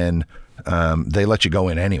 and then they let you go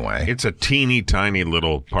in anyway. It's a teeny tiny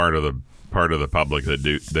little part of the public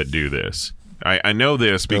that do this. I know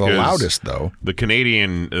this because they're the loudest, though.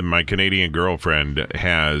 My Canadian girlfriend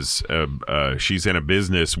has she's in a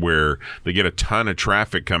business where they get a ton of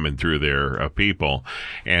traffic coming through there of people,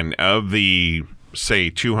 and of the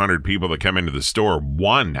say 200 people that come into the store,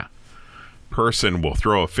 one person will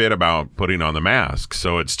throw a fit about putting on the mask.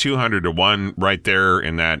 So it's 200 to 1 right there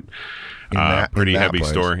in that. Pretty heavy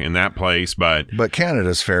place. Store in that place, but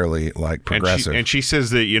Canada's fairly like progressive. And she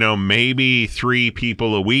says that maybe 3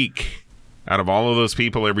 people a week out of all of those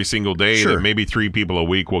people every single day, that maybe 3 people a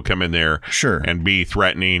week will come in there and be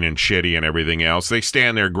threatening and shitty and everything else. They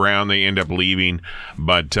stand their ground, they end up leaving,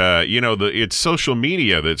 but it's social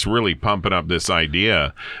media that's really pumping up this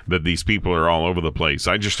idea that these people are all over the place.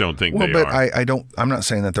 I just don't think they are. I'm not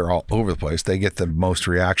saying that they're all over the place. They get the most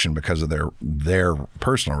reaction because of their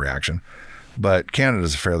personal reaction. But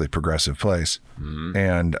Canada's a fairly progressive place,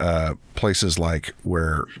 and places like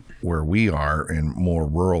where we are in more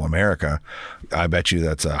rural America, I bet you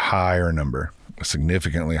that's a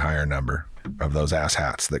significantly higher number of those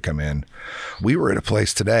asshats that come in. We were at a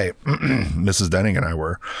place today, Mrs. Dunning and I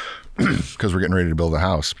were, because we're getting ready to build a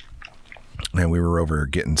house, and we were over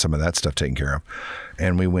getting some of that stuff taken care of,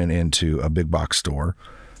 and we went into a big box store,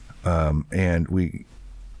 and we.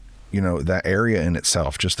 That area in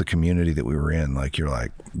itself, just the community that we were in, like you're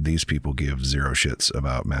like, these people give zero shits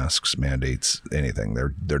about masks, mandates, anything.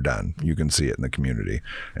 They're done. You can see it in the community,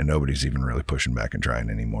 and nobody's even really pushing back and trying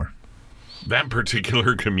anymore. That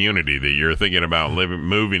particular community that you're thinking about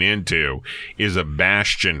moving into is a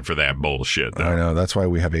bastion for that bullshit, though. I know. That's why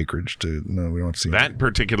we have acreage we don't have to see that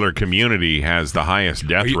particular community has the highest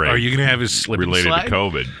death rate. Are you going to have a slip related and slide? to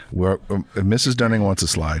COVID? Well, Mrs. Dunning wants a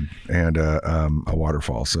slide and a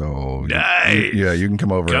waterfall. So nice. You can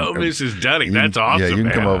come over. Go, Mrs. Dunning. That's awesome. Yeah, you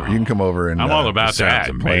can come over. You can come over and. I'm all about that.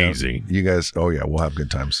 Sounds amazing. You guys. Oh yeah, we'll have good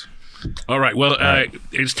times. All right. Well,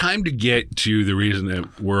 it's time to get to the reason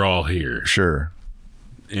that we're all here. Sure.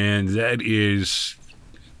 And that is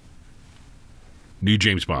new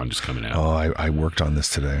James Bond is coming out. Oh, I worked on this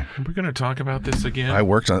today. Are we going to talk about this again? I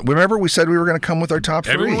worked on it. Remember we said we were going to come with our top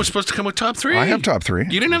 3? Everyone was supposed to come with top 3. I have top 3.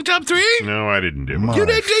 You didn't have top 3? No, I didn't do it. You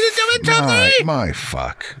didn't have top 3? My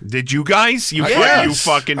fuck. Did you guys? You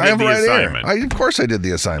fucking did the assignment. Of course I did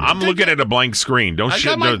the assignment. I'm looking at a blank screen. Don't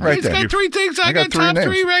shit. It's got 3 things. I got top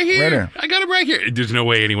 3 right here. Right there. I got it right here. There's no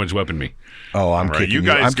way anyone's weaping me. Oh, I'm right, kicking you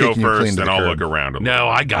guys I'm go kicking first, you and I'll look around a little. No,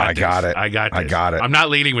 I got it. I got this. I got it. I'm not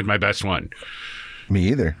leading with my best one. Me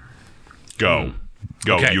either. Go.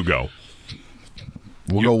 Okay. You go.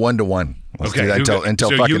 We'll go 1-to-1. Let's do that until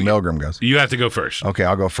so fucking Milgram goes. You have to go first. Okay,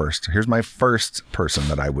 I'll go first. Here's my first person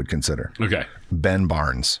that I would consider. Okay. Ben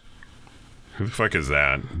Barnes. Who the fuck is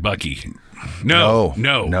that? Bucky. No.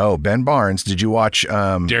 Ben Barnes. Did you watch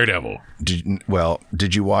Daredevil?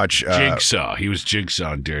 Did you watch Jigsaw? He was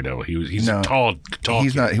Jigsaw in Daredevil. He's tall.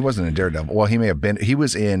 He's not. He wasn't in Daredevil. Well, he may have been. He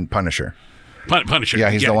was in Punisher. Punisher.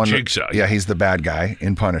 Yeah, he's the one. Jigsaw. He's the bad guy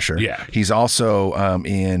in Punisher. Yeah. He's also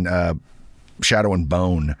in Shadow and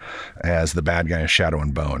Bone as the bad guy in Shadow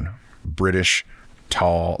and Bone. British,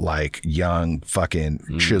 tall, like young,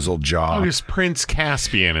 fucking chiseled jaw. Oh, he's Prince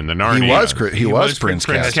Caspian in the Narnia. He was Prince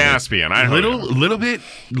Caspian. I heard little bit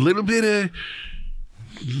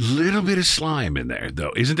of slime in there,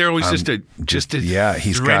 though. Isn't there always just a yeah?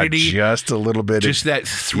 He's got just a little bit, just that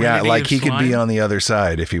threnody like of he slime? could be on the other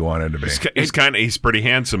side if he wanted to be. He's pretty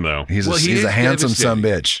handsome though. He's a handsome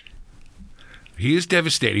son-bitch. He is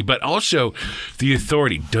devastating, but also the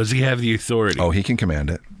authority. Does he have the authority? Oh, he can command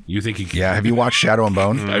it. You think he can? Yeah. Have you watched Shadow and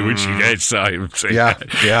Bone? I wish you guys saw him say that.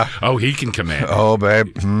 Yeah. Oh, he can command. Oh,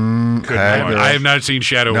 babe. I have not seen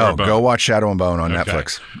Shadow or Bone. Go watch Shadow and Bone on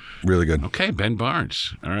Netflix. Really good. Okay, Ben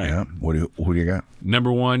Barnes. All right. Yeah. Who do you got?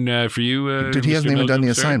 Number one for you. Dude, he Mr. hasn't even done the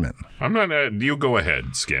Milgram, sir? assignment. I'm not. You go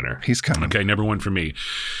ahead, Skinner. He's coming. Okay, number one for me.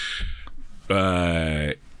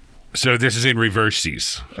 So this is in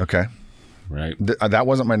reverses, Okay. right? That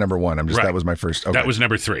wasn't my number one. Right. That was my first. Okay. That was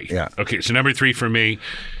number three. Yeah. Okay, so number three for me,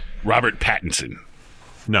 Robert Pattinson.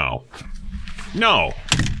 No.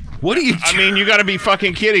 What are you? I mean, you got to be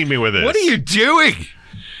fucking kidding me with this. What are you doing?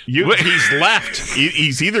 He's left.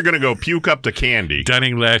 He's either going to go puke up the candy.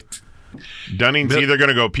 Dunning left. Dunning's either going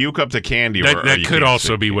to go puke up the candy, or That you could can't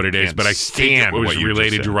also say- be what it is, can't but I think stand it was what you just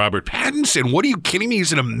related said. to Robert Pattinson. What are you kidding me?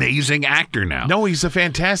 He's an amazing actor now. No, he's a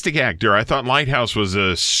fantastic actor. I thought Lighthouse was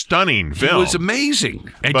a stunning He film. was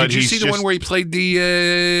amazing. And But did you he's see the just- one where he played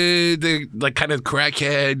the like kind of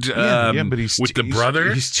crackhead? Yeah, but he's with the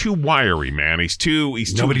brother. He's too wiry, man. He's too.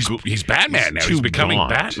 No, but he's Batman now. He's too becoming gaunt.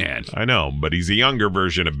 Batman. I know, but he's a younger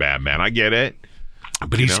version of Batman. I get it.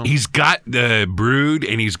 But he's got the brood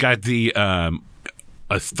and he's got the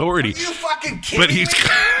authority. Are you fucking kidding but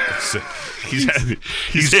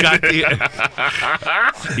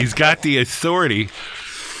he's got the authority.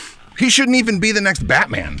 He shouldn't even be the next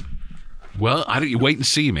Batman. Well, you wait and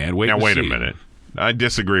see, man. Now and wait see. a minute. I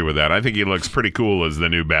disagree with that. I think he looks pretty cool as the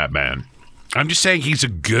new Batman. I'm just saying he's a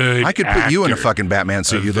good. I could put you in a actor. fucking Batman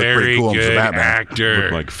suit. A You look very pretty cool as good a Batman. actor.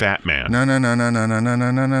 Look like Fat Man. No.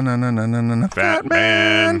 Fat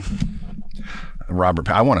Man. Robert,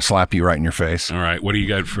 I want to slap you right in your face. All right, what do you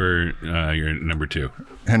got for your number two?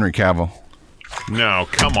 Henry Cavill. No,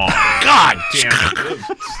 come on. God Damn it.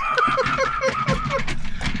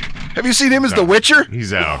 Have you seen him as The Witcher?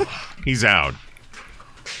 He's out. He's out.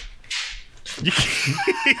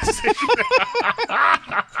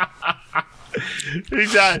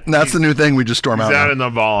 He's out. That's the new thing. We just storm out. He's out now. in the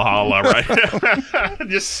Valhalla, right?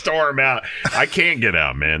 Just storm out. I can't get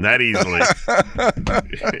out, man, that easily.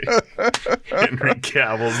 Henry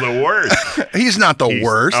Cavill's the worst. He's not the He's-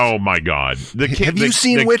 worst. Oh my God! Have you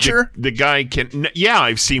seen Witcher? The guy can. Yeah,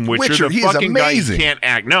 I've seen Witcher. Witcher, The he's fucking amazing. guy can't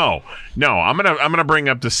act. No. I'm gonna bring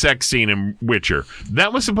up the sex scene in Witcher.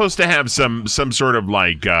 That was supposed to have some sort of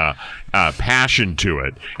like passion to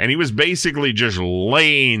it, and he was basically just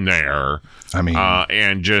laying there. I mean,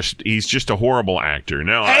 and he's just a horrible actor.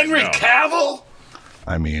 No, Cavill.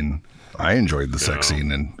 I mean, I enjoyed the sex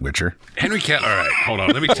scene in Witcher. Henry Cavill. All right, hold on.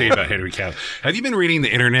 Let me tell you about Henry Cavill. Have you been reading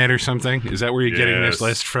the internet or something? Is that where you're getting this Yes.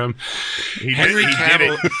 list from? Henry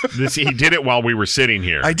Cavill. He did it while we were sitting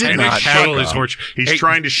here. I did Henry not. Cavill Fuck is off. more. He's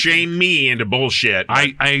trying to shame me into bullshit.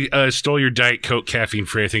 I stole your Diet Coke caffeine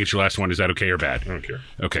free. I think it's your last one. Is that okay or bad? I don't care.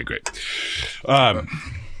 Okay, great.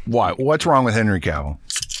 Why? What's wrong with Henry Cavill?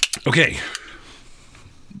 Okay.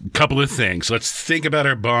 Couple of things. Let's think about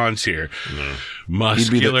our bonds here.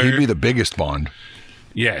 Muscular. He'd be the biggest Bond.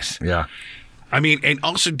 Yes. Yeah. I mean, and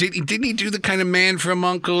also, didn't he do the kind of Man from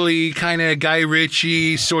U.N.C.L.E., kind of Guy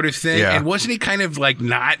Ritchie sort of thing? Yeah. And wasn't he kind of like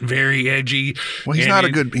not very edgy? Well, he's And not a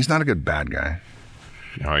it- good. He's not a good bad guy.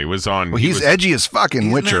 No, he was on. Well, he he's was- edgy as fucking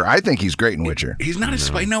Witcher. not- I think he's great in Witcher. He's not a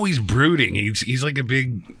spy. No, he's brooding. He's like a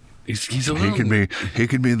big. He's a little. He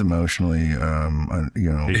could be the emotionally,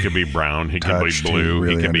 He could be brown. He could be touched to blue.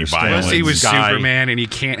 really he could be understand. violent. Unless he was Guy. Superman, and you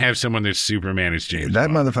can't have someone that's Superman as James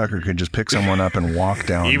That Bond. motherfucker could just pick someone up and walk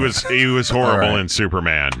down. He was horrible All right. in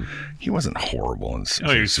Superman. He wasn't horrible.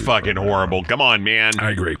 Oh, he was fucking horrible. Come on, man.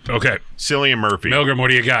 I agree. Okay, Cillian Murphy. Milgram, what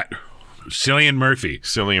do you got? Cillian Murphy.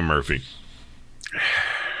 Cillian Murphy.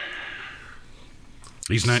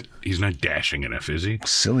 He's not dashing enough, is he?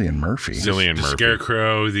 Cillian Murphy. Cillian The Murphy.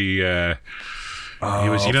 Scarecrow. The he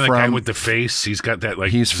was that guy with the face. He's got that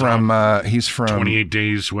like. He's from 28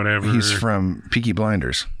 Days, whatever. He's from Peaky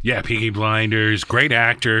Blinders. Yeah, Peaky Blinders. Great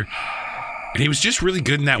actor. And he was just really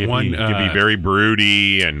good in that one. He could be very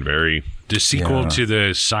broody and very. The sequel Yeah. to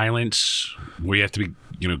The Silence, where you have to be,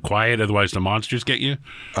 quiet, otherwise the monsters get you.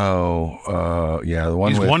 Yeah, the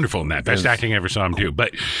one He's with, wonderful in that. Best acting I ever saw him do.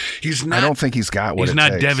 But he's not. I don't think he's got what he's it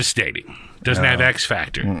not takes. devastating. Doesn't have X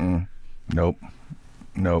Factor. Nope.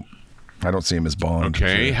 I don't see him as Bond.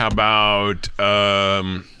 Okay, how about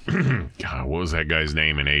God, what was that guy's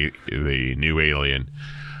name in the new Alien?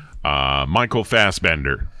 Michael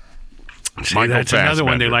Fassbender. See, Michael that's another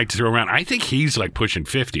one they Fassbender. like to throw around. I think he's like pushing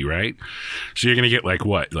 50, right? So you're gonna get like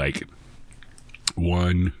what, like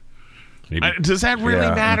one, maybe. Does that really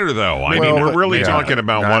Yeah. matter, though? I Well, mean, we're but- really yeah. talking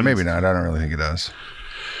about Nah, one. Maybe not. I don't really think it does.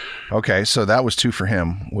 Okay, so that was 2 for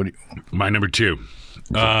him. What? My number 2,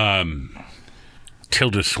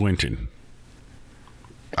 Tilda Swinton.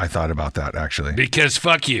 I thought about that actually. Because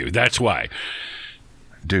fuck you. That's why.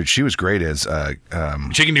 Dude, she was great as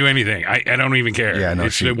She can do anything. I don't even care. Yeah, no,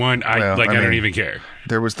 it's she- the one I well, like. I I don't mean- even care.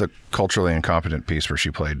 there was the culturally incompetent piece where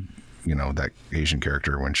she played, that Asian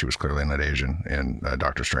character when she was clearly not Asian in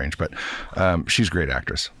Doctor Strange. But she's a great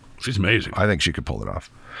actress. She's amazing. I think she could pull it off.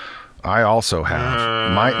 I also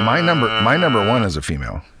have my number one is a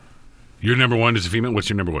female, Your number one is a female. What's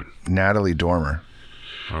your number one? Natalie Dormer.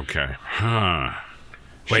 Okay. Huh.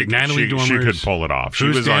 Wait, Natalie Dormer. She could pull it off. She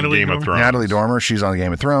Who's was on Natalie Game of Dormer? Thrones. Natalie Dormer. She's on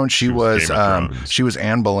Game of Thrones. She was Game of Thrones. she was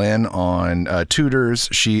Anne Boleyn on Tudors.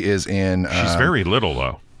 She is in. She's very little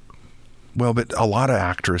though. well, but a lot of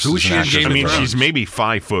actresses. Who is she and in actors Game I of mean, Thrones? she's maybe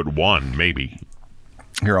 5'1", maybe.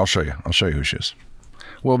 Here, I'll show you. I'll show you who she is.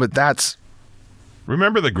 Well, but that's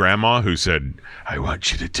Remember the grandma who said, "I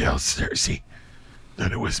want you to tell Cersei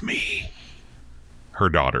that it was me." Her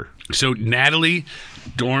daughter. So Natalie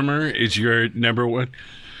Dormer is your number one.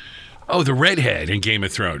 Oh, the redhead in Game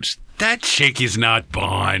of Thrones. That chick is not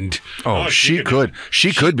Bond. she could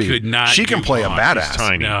be. could not She can do play a Bond. badass.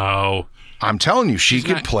 Tiny. No. I'm telling you, she She's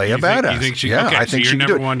could not- play you a think- badass. you think she- yeah, okay, I so think your she could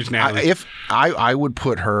number do it. one is Natalie. If I would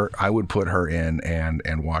put her in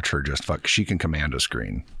and watch her just fuck. She can command a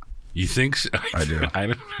screen. You think so? I do. I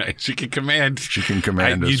don't. She can command. She can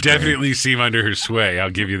command a You screen. definitely seem under her sway. I'll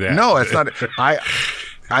give you that. No, it's not.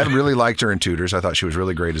 I really liked her in Tudors. I thought she was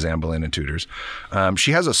really great as Anne Boleyn in Tudors.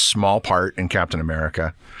 She has a small part in Captain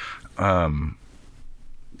America.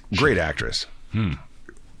 Great actress.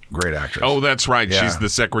 Great actress. Oh, that's right. Yeah. She's the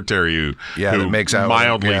secretary who that makes out with him.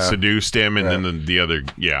 mildly Yeah. seduced him, and then the other.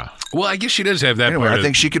 Yeah. Well, I guess she does have that. Anyway, part I of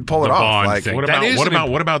think she could pull it the off, Bond like- thing. What That about is what an about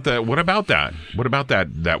what about that? What about that? What about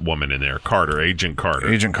that woman in there, Carter, Agent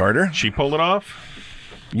Carter? Agent Carter. She pull it off?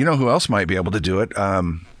 You know who else might be able to do it?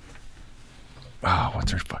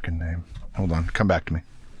 What's her fucking name? Hold on, come back to me.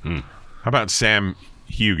 How about Sam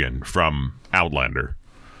Hugan from Outlander?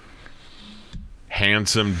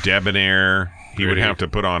 Handsome, debonair. He would Pretty. have to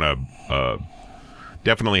put on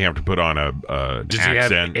definitely have to put on a Does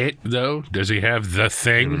accent. he have it though? Does he have the Let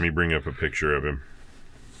thing? me bring up a picture of him.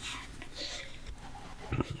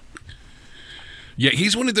 Yeah,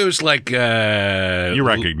 he's one of those like. You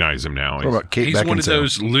recognize him now. What about Kate He's one of Beckinsale?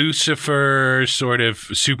 those Lucifer sort of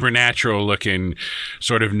supernatural looking,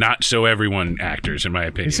 sort of not so everyone actors, in my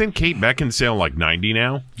opinion. Isn't Kate Beckinsale like 90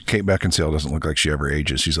 now? Kate Beckinsale doesn't look like she ever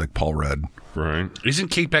ages. She's like Paul Rudd. Right. Isn't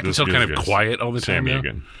Kate Beckinsale This kind of is quiet all the Sam time? though?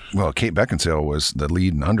 Hugan. Well, Kate Beckinsale was the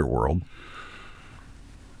lead in Underworld.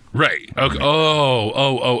 Right. Okay.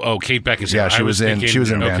 Oh. Kate Beckinsale. Yeah, she I was in thinking-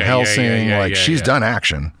 Van okay, Helsing. yeah, She's yeah. done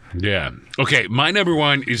action. Yeah. Okay. My number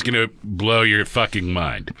one is gonna blow your fucking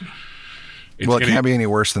mind. It's Well, it gonna- can't be any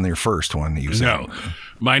worse than your first one that you said. No.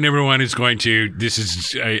 My number one is going to. This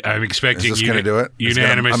is. I'm Is expecting. this going to do it?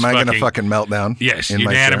 Unanimous. Am I going to fucking melt down? Yes. in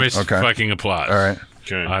my chair? Unanimous Okay. fucking applause. All right.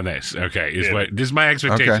 Okay. On this. Okay. Is Yeah. what this is my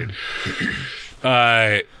expectation.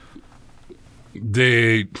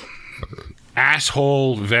 The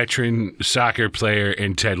asshole veteran soccer player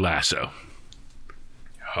in Ted Lasso,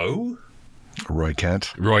 Who? Roy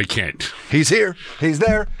Kent. Roy Kent. He's here. He's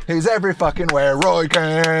there. He's every fucking where. Roy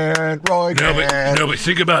Kent. Roy Kent. No, but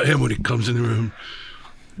think about him when he comes in the room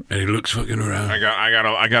and he looks fucking around.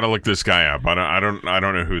 I gotta look this guy up. I don't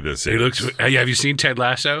know who this is. He looks. Hey, have you seen Ted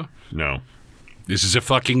Lasso? No. This is a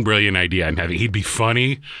fucking brilliant idea I'm having. He'd be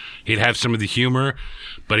funny. He'd have some of the humor,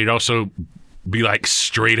 but he'd also be like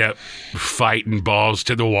straight up fighting balls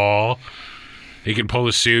to the wall. He can pull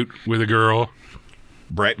a suit with a girl.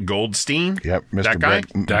 Brett Goldstein. Yep, Mr. That guy?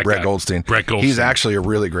 That Brett guy. Goldstein. Brett Goldstein. He's actually a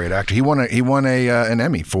really great actor. He won an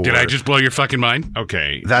Emmy for. Did I just blow your fucking mind?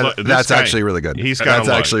 Okay. That, This that's guy- actually really good. He's got That's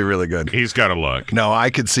a look. actually really good. He's got a look. No, I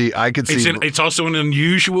could see. It's also an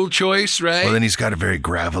unusual choice, right? Well, then he's got a very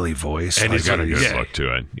gravelly voice. And Like, he's Got a good Yeah. look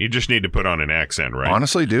to it. You just need to put on an accent, right?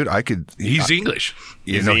 honestly, dude, I could. He's English.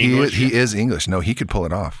 You know, he English? he is English. No, he could pull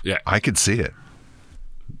it off. Yeah. I could see it.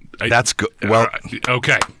 That's good. Well,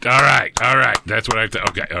 okay. All right. That's what I have to.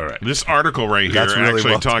 Okay. All right. This article right here That's really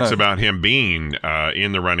actually well talks done. about him being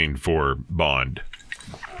in the running for Bond.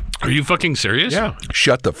 Are you fucking serious? Yeah.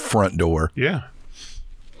 shut the front door. Yeah.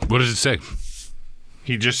 What does it say?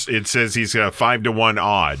 It says he's a 5-1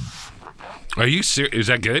 odd. Are you serious? Is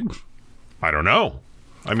that good? I don't know.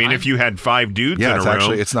 I mean, if you had 5 dudes Yeah, in it's a room,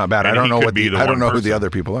 actually it's not bad. I and don't he know could what be the I don't one know who the person. other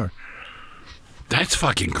people are. That's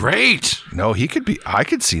fucking great. No, he could be. I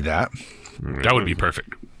could see that. That would be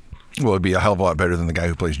perfect. Well, it'd be a hell of a lot better than the guy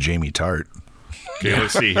who plays Jamie Tart. Okay,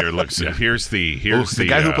 let's see here. Look, so here's the The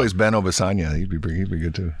guy who plays Ben Obasanya, he'd be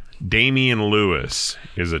good too. Damian Lewis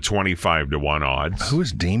is a 25-1 odds. Who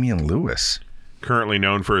is Damian Lewis? Currently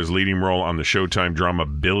known for his leading role on the Showtime drama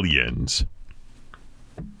Billions.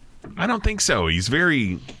 I don't think so. He's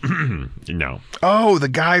very no. Oh, the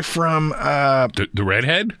guy from The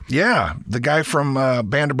redhead? yeah, the guy from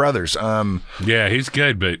Band of Brothers. Yeah, he's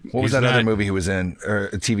good, but What was that other movie he was in? Or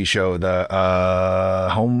a TV show? The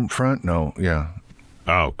Homefront? No, yeah.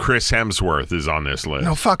 Oh, Chris Hemsworth is on this list.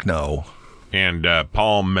 No, fuck no. And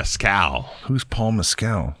Paul Mescal. Who's Paul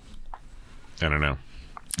Mescal? I don't know.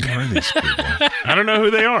 Who are these people? I don't know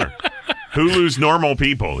who they are. Hulu's Normal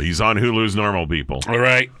People. He's on Hulu's Normal People. All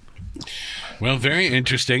right. Well, very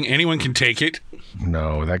interesting. Anyone can take it.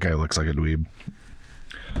 No, that guy looks like a dweeb.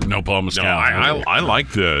 No Paul Mescal. No, I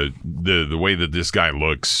like the way that this guy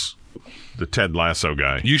looks. The Ted Lasso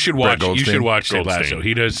guy. You should watch. Brett You should Goldstein. watch Ted Goldstein. Lasso.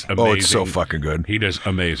 He does amazing. Oh, it's so fucking good. He does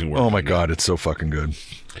amazing work. Oh my god, it's so fucking good.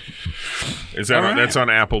 Is that All right. that's on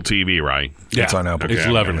Apple TV, right? Yeah, It's on Apple. It's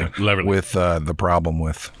TV. lovely. With the problem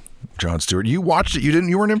with Jon Stewart. You watched it.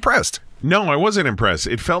 You weren't impressed. No, I wasn't impressed.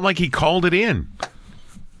 It felt like he called it in.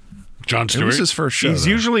 Jon It Stewart. was his first show. He's though.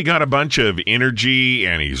 usually got a bunch of energy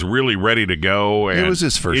and he's really ready to go. And It was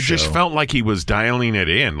his first It just show. felt like he was dialing it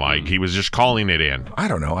in, like he was just calling it in. I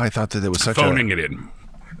don't know. I thought that it was such phoning a it in.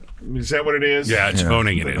 Is that what it is? Yeah, it's Yeah.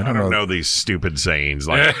 phoning it in. I I don't know these stupid sayings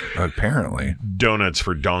like apparently. donuts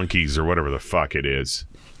for donkeys or whatever the fuck it is.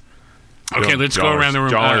 Okay, let's go around the room.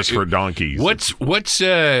 Dollars for donkeys. What's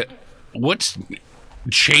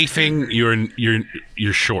chafing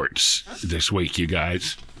your shorts this week, you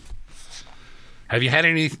guys? Have you had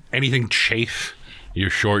anything chafe your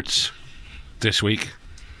shorts this week?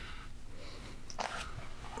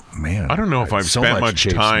 Man, I don't know if I've so spent much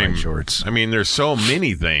chafes my time. shorts. I mean, there's so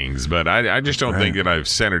many things, but I just don't think that I've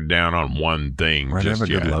centered down on one thing Right, I just have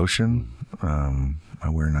a yet. good lotion. I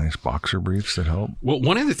wear nice boxer briefs that help. Well,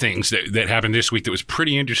 one of the things that happened this week that was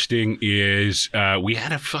pretty interesting is we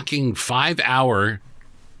had a fucking 5-hour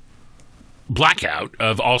blackout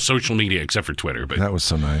of all social media except for Twitter, but That was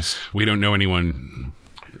so nice. we don't know anyone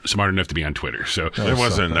smart enough to be on Twitter. So That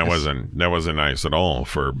wasn't nice at all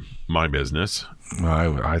for my business.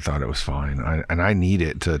 I thought it was fine. I need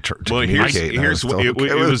it to Well, communicate. here's and I it,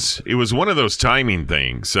 was it was one of those timing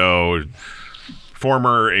things. So,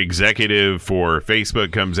 former executive for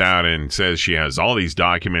Facebook comes out and says she has all these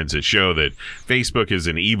documents that show that Facebook is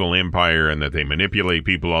an evil empire and that they manipulate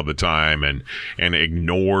people all the time and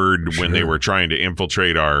ignored when they were trying to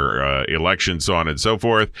infiltrate our elections, so on and so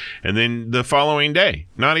forth. And then the following day,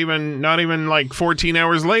 not even like 14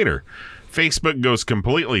 hours later, Facebook goes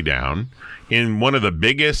completely down in one of the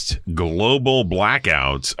biggest global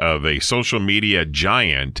blackouts of a social media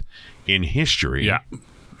giant in history. yeah.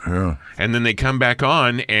 Yeah. And then they come back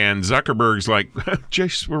on, and Zuckerberg's like,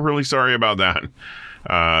 Jace, we're really sorry about that.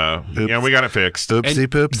 Yeah, we got it fixed. Oopsie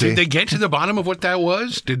poopsie. Did they get to the bottom of what that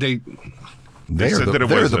was? Did they? They're said the, that it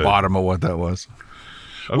they're was the a- bottom of what that was.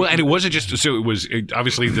 Well, and it wasn't just so. It was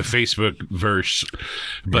obviously the Facebook verse,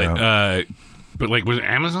 but but like was it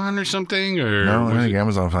Amazon or something or No, was I think it-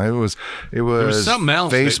 Amazon. It was was something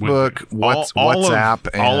else that Facebook, WhatsApp,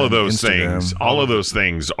 and all of those Instagram. things. All of those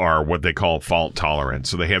things are what they call fault tolerant.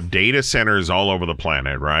 So they have data centers all over the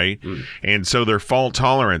planet, right? And so they're fault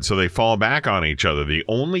tolerant. So they fall back on each other. The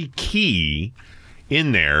only key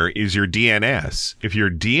in there is your DNS. If your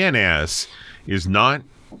DNS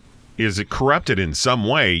is it corrupted in some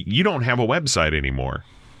way, you don't have a website anymore.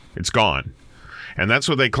 It's gone. And that's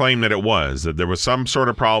what they claim that it was, that there was some sort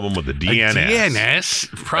of problem with the DNS. DNS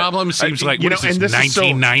problem seems like you what know, is and this, this is so-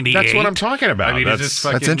 1998? that's what I'm talking about. I mean, That's- is this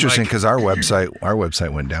fucking That's interesting like- because our website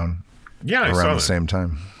went down Yeah, I saw around the that. same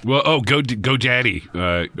time. well,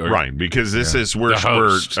 GoDaddy, Right, because this is we're The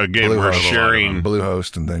host. again we're Bluehost, sharing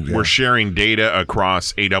Bluehost and things. Yeah. we're sharing data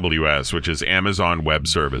across AWS, which is Amazon Web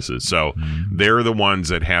Services. So they're the ones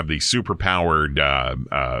that have the super powered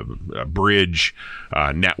bridge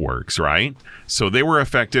networks, right? So they were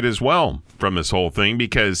affected as well from this whole thing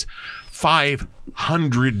because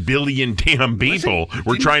 500 billion damn people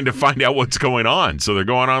were trying to find out what's going on. So they're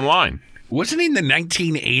going online. Wasn't in the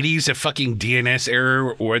 1980s a fucking DNS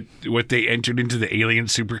error what they entered into the alien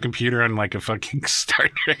supercomputer on like a fucking Star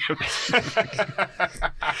Trek?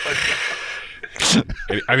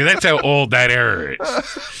 I mean, that's how old that error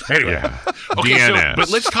is. Anyway. Okay, DNS. but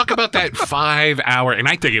let's talk about that 5-hour, and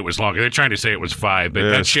I think it was longer. They're trying to say it was 5, but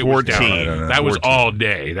that It's shit was 14. down. I don't know. That was 14. all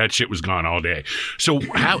day. That shit was gone all day. So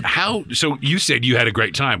how? So you said you had a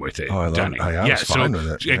great time with it, Oh, I loved Johnny. it. I was fine with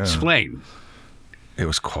it, yeah. Explain. It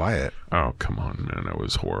was quiet. Oh, come on, man. It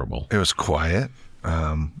was horrible. It was quiet.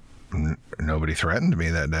 Nobody threatened me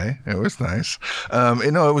that day. It was nice.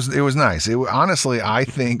 It was nice. Honestly, I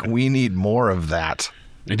think we need more of that.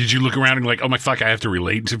 And did you look around and like, oh my fuck, I have to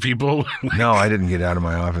relate to people? No, I didn't get out of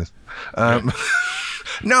my office.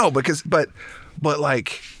 No, but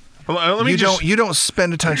like Let me You don't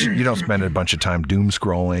spend a bunch of time doom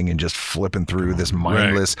scrolling and just flipping through this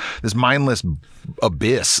mindless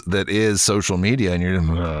abyss that is social media, and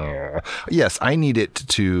you're yes, I need it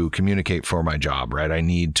to communicate for my job, right? I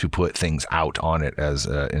need to put things out on it as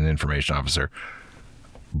an information officer.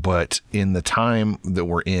 But in the time that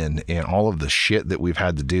we're in and all of the shit that we've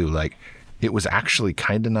had to do, like, it was actually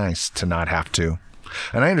kind of nice to not have to.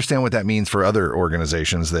 And I understand what that means for other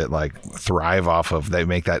organizations that like thrive off of, they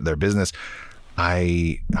make that their business.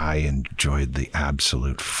 I enjoyed the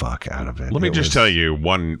absolute fuck out of it. Let me just tell you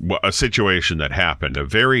a situation that happened. A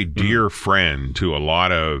very dear friend to a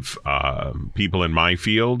lot of people in my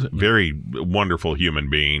field, very wonderful human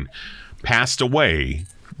being, passed away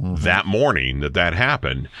that morning that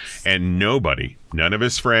happened, and none of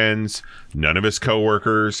his friends, none of his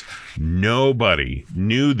coworkers, nobody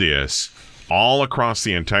knew this. All across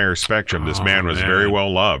the entire spectrum, this man was very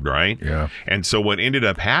well loved, right? Yeah. And so what ended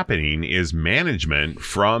up happening is management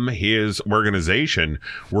from his organization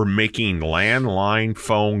were making landline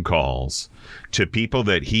phone calls to people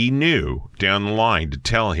that he knew down the line to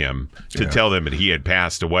tell them that he had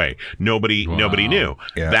passed away. Nobody knew.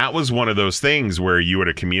 Yeah. That was one of those things where you would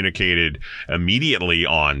have communicated immediately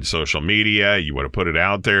on social media. You would have put it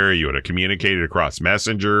out there. You would have communicated across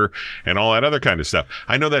Messenger and all that other kind of stuff.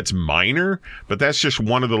 I know that's minor, but that's just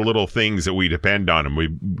one of the little things that we depend on, and we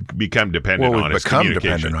become dependent on. We've become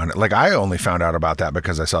dependent on it. Like, I only found out about that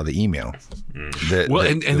because I saw the email. And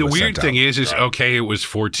the weird thing is okay, it was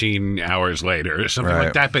 14 hours later or something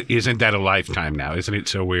like that, but isn't that a lifetime now? Isn't it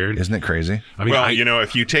so weird? Isn't it crazy? I mean,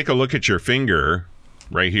 if you take a look at your finger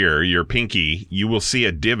right here, your pinky, you will see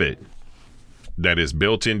a divot that is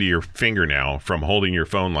built into your finger now from holding your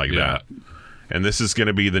phone like that. And this is going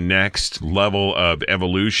to be the next level of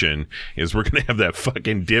evolution, is we're going to have that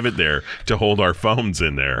fucking divot there to hold our phones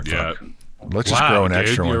in there. Yeah. Let's just grow an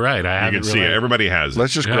extra one. You're right. You can see it. Everybody has it.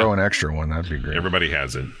 Let's just grow an extra one. That'd be great. Everybody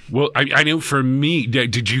has it. Well, I know for me,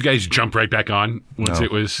 did you guys jump right back on once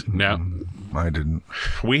it was? No. I didn't.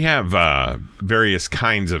 We have various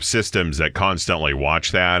kinds of systems that constantly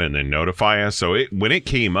watch that and then notify us. So when it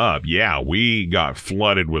came up, we got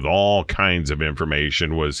flooded with all kinds of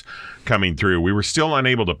information was coming through. We were still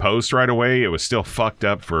unable to post right away. It was still fucked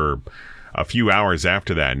up for a few hours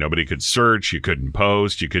after that. Nobody could search. You couldn't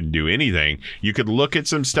post. You couldn't do anything. You could look at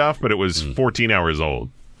some stuff, but it was 14 hours old.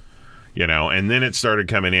 And then it started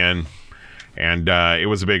coming in. And it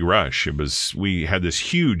was a big rush. We had this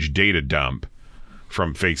huge data dump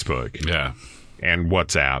from Facebook, and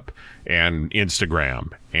WhatsApp, and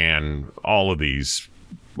Instagram, and all of these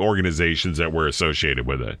organizations that were associated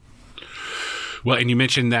with it. Well, and you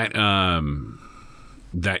mentioned that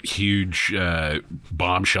that huge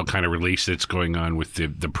bombshell kind of release that's going on with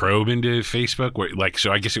the probe into Facebook. Where,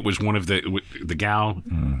 so I guess it was one of the gal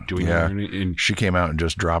doing that. And she came out and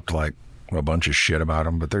just dropped like a bunch of shit about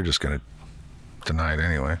him, but they're just going to deny it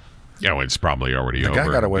anyway. Yeah, well, it's probably already over. The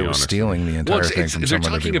guy got away with stealing the entire thing from they're some other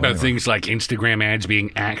talking people about things like Instagram ads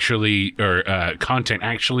being actually, or content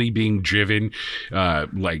actually being driven, what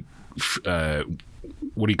do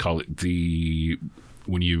you call it?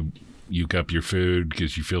 When you uke up your food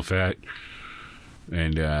because you feel fat.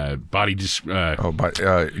 And body dysmorphia.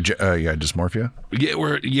 Yeah,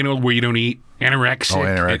 where you don't eat.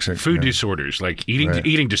 Anorexic. Food disorders, like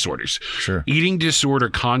eating disorders. Sure. Eating disorder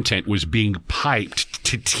content was being piped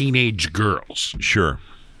to teenage girls. Sure.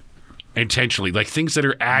 Intentionally, like things that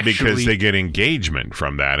are actually, because they get engagement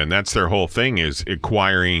from that, and that's their whole thing, is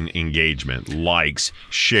acquiring engagement, likes,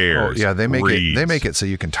 shares. Oh, yeah, they make reads. it so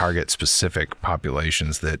you can target specific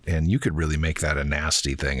populations and you could really make that a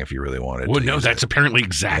nasty thing if you really wanted to. Well, no, that's apparently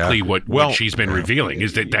exactly what she's been revealing,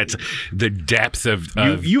 is that's the depth of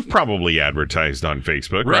you've probably advertised on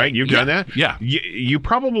Facebook, right? You've done that? Yeah. You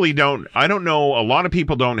probably don't. I don't know. A lot of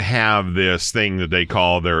people don't have this thing that they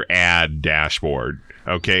call their ad dashboard.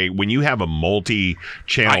 Okay, when you have a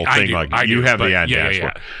multi-channel thing you have the ad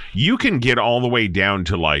dashboard, you can get all the way down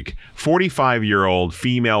to like 45-year-old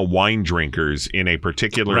female wine drinkers in a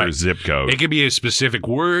particular zip code. It can be a specific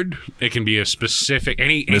word. It can be a specific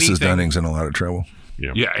anything. Mrs. Dunning's in a lot of trouble.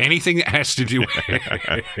 Yeah, anything that has to do with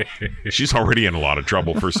she's already in a lot of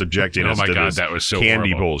trouble for subjecting us to this that was so candy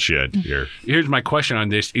horrible. bullshit here. Here's my question on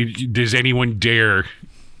this. Does anyone dare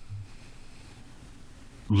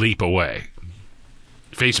leap away?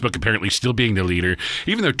 Facebook apparently still being the leader,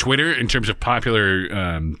 even though Twitter, in terms of popular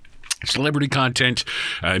celebrity content,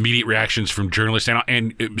 immediate reactions from journalists,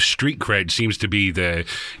 and street cred seems to be the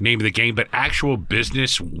name of the game. But actual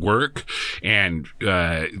business work and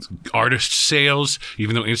artist sales,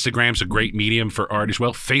 even though Instagram's a great medium for art as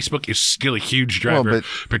well, Facebook is still a huge driver,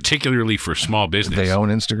 particularly for small business. They own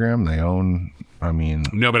Instagram. They own. I mean,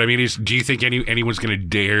 no, but I mean, do you think anyone's going to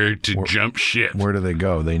dare to jump ship? Where do they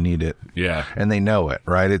go? They need it. Yeah, and they know it,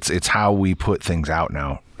 right? It's how we put things out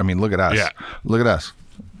now. I mean, look at us. Yeah. Look at us.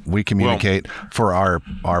 We communicate for our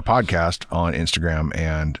podcast on Instagram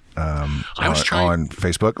and on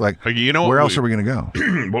Facebook. Like, you know, where else are we going to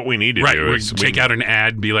go? What we need to do is take out an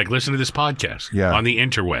ad, be like, listen to this podcast on the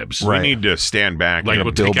interwebs. Right. We need to stand back, like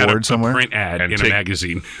we'll billboard take out somewhere, a print ad in a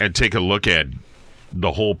magazine, and take a look at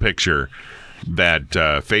the whole picture. That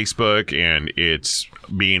Facebook and its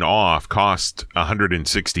being off cost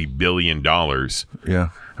 $160 billion. Yeah.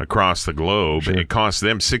 Across the globe. Sure. It cost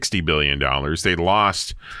them $60 billion. They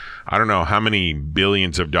lost, I don't know how many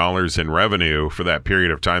billions of dollars in revenue for that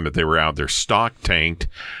period of time that they were out. Their stock tanked,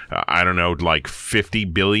 I don't know, like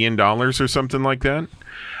 $50 billion or something like that.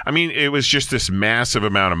 I mean, it was just this massive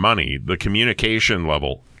amount of money. The communication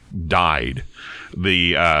level died.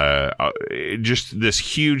 Just this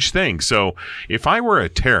huge thing. So if I were a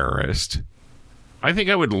terrorist, I think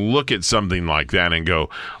I would look at something like that and go,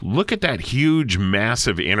 look at that huge,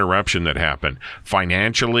 massive interruption that happened.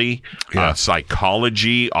 Financially,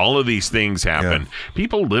 psychology, all of these things happened. Yeah.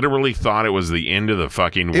 People literally thought it was the end of the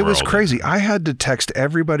fucking world. It was crazy. I had to text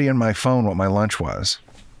everybody in my phone what my lunch was.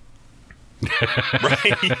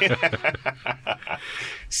 Right?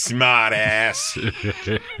 Smart ass.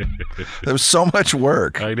 There was so much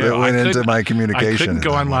work that went into my communication. I couldn't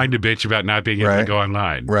go online to bitch about not being able to go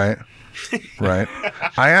online. Right.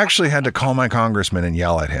 I actually had to call my congressman and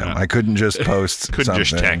yell at him. I couldn't just post something.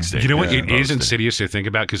 Just text it. You know what? It is insidious to think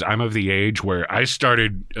about because I'm of the age where I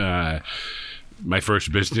started my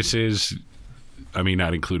first businesses. I mean,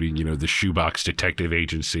 not including, the shoebox detective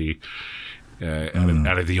agency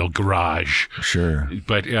out of the old garage. Sure.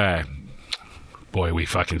 But boy, we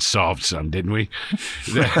fucking solved some, didn't we?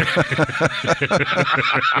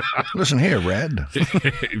 Listen here, Red.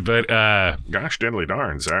 But gosh diddly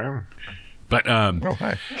darn, sir. But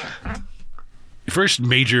hi. First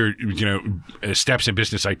major, steps in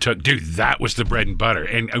business I took, dude, that was the bread and butter.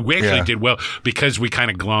 And we actually did well because we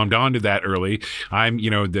kind of glommed onto that early. I'm,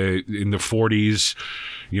 in the 40s,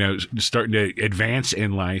 starting to advance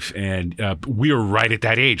in life. And we were right at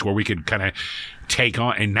that age where we could kind of take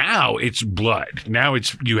on. And now it's blood. Now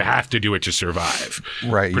you have to do it to survive.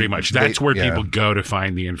 Right. Pretty much. That's where people go to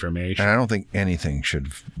find the information. And I don't think anything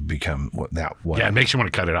should become that way. Yeah, it makes you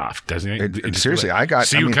want to cut it off, doesn't it? Seriously,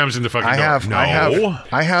 who comes in the fucking door.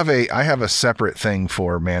 I have a separate thing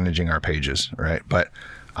for managing our pages, right? But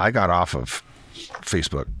I got off of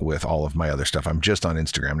Facebook with all of my other stuff. I'm just on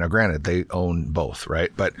Instagram. Now, granted, they own both,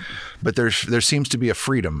 right? But there seems to be a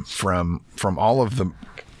freedom from all of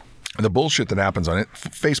the bullshit that happens on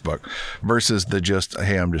Facebook versus the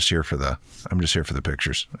hey, I'm just here for the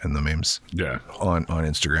pictures and the memes. Yeah. On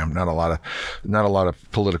Instagram. Not a lot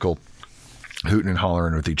of political hooting and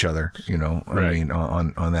hollering with each other, Right. I mean,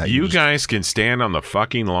 on that. You guys can stand on the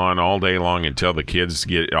fucking lawn all day long until the kids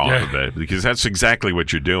get off of it, because that's exactly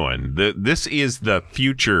what you're doing. This is the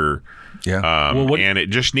future. Yeah. And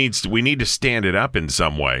it just we need to stand it up in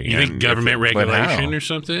some way. You think government regulation or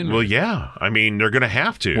something? Well, yeah. I mean, they're going to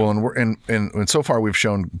have to. Well, and so far we've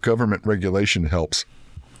shown government regulation helps.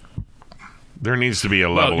 There needs to be a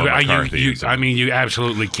level of McCarthyism. You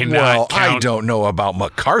absolutely cannot. Well, I don't know about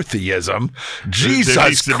McCarthyism.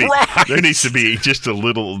 Jesus Christ! There needs to be just a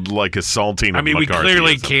little assaulting. I mean, we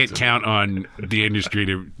clearly can't count on the industry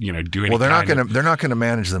to do anything. Well, they're not going to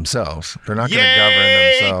manage themselves. They're not going to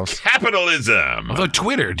govern themselves. Capitalism. Although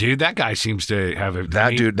Twitter, dude, that guy seems to have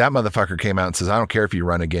that motherfucker came out and says, "I don't care if you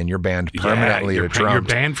run again. You're banned permanently to Trump. You're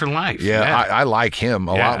banned for life." Yeah. I like him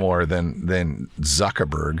a lot more than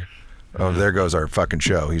Zuckerberg. Oh, there goes our fucking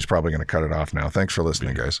show. He's probably going to cut it off now. Thanks for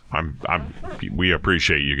listening, guys. We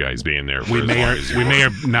appreciate you guys being there. We may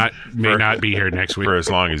not be here next week for as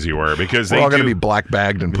long as you were, because we're all going to be black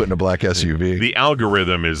bagged and put in a black SUV. The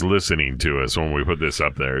algorithm is listening to us when we put this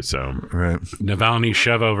up there. So, right. Navalny,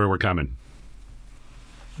 shove over. We're coming.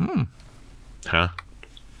 Huh?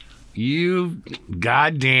 You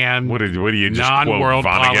goddamn what do you just non-world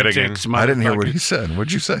quote Vonnegut politics, again? I didn't hear what he said.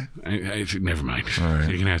 What'd you say? Never mind. All right.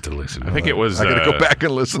 You're gonna have to listen. I think it was. I gotta go back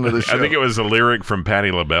and listen to the show. I think it was a lyric from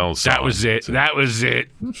Patti LaBelle's song. That was it.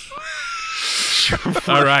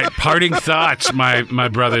 All right, parting thoughts, my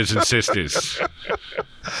brothers and sisters.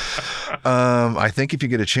 I think if you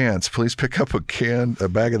get a chance, please pick up a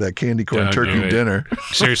bag of that candy corn Don't do turkey it. dinner.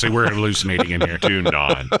 Seriously, we're hallucinating in here. Do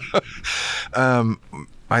not.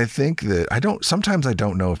 I think that sometimes I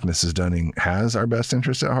don't know if Mrs. Dunning has our best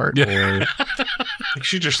interest at heart, or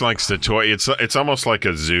She just likes to toy. It's almost like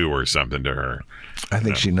a zoo or something to her. I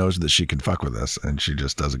think she knows that she can fuck with us, and she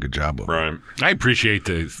just does a good job of it. Right. I appreciate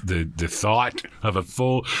the thought of a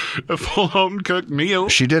full home cooked meal.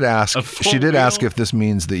 She did ask. A full She did ask meal? if this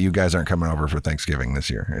means that you guys aren't coming over for Thanksgiving this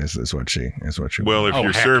year. Is what she. Well, if Oh,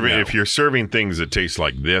 you're heck serving no. if you're serving things that taste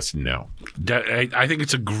like this, no. I think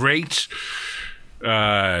it's a great.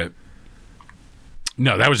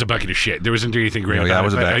 No, that was a bucket of shit. There wasn't anything great No, about that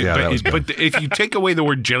was it. a bad- yeah, that was bad. But if you take away the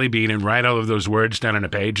word jelly bean and write all of those words down on a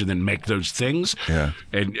page and then make those things, Yeah.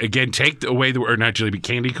 and again take away the word, not jelly bean,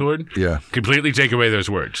 candy corn, Yeah. completely take away those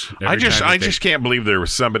words. I Every time I that just can't believe there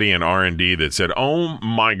was somebody in R&D that said, "Oh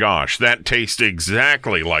my gosh, that tastes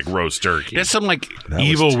exactly like roast turkey." that's some like was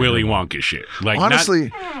evil Willy Wonka shit. Like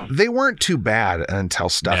Honestly, they weren't too bad until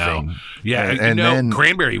stuffing. no. Yeah, and then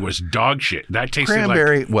cranberry was dog shit. That tasted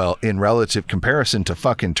cranberry. Well, in relative comparison to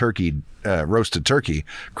fucking turkey, roasted turkey,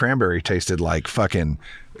 cranberry tasted like fucking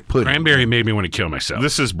pudding. cranberry made me want to kill myself.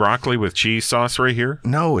 This is broccoli with cheese sauce right here.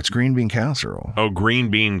 No, it's green bean casserole. Oh, green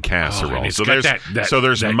bean casserole. and it's So got there's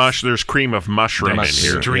that- there's cream of mushroom in that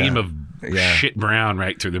here. stream Yeah. of Yeah. shit brown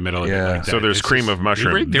right through the middle of it. Yeah. Like So that. there's It's cream just- of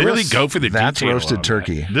mushroom. They really This- go for the That's detail roasted on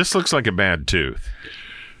turkey. This looks like a bad tooth.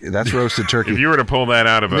 That's roasted turkey. If you were to pull that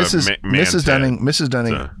out of Mrs. a man's Mrs. Dunning, head, Mrs.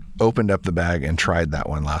 Dunning a- opened up the bag and tried that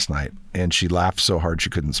one last night, and she laughed so hard she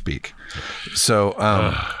couldn't speak. So,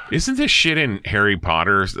 isn't this shit in Harry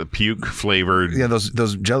Potter's the puke flavored? yeah, those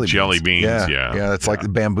jelly beans. Jelly beans, yeah. It's like the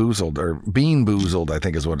bamboozled or bean boozled, I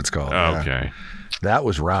think is what it's called. Oh, Yeah. okay. That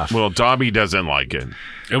was rough. Well, Dobby doesn't like it.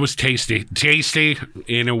 It was tasty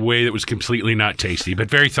in a way that was completely not tasty, but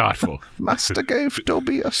very thoughtful. Master gave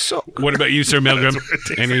Dobby a sock. What about you, Sir Milgram?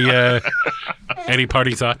 Any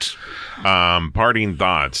parting thoughts? Parting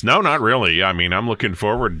thoughts? No, not really. I mean, I'm looking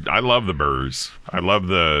forward. I love the burrs. I love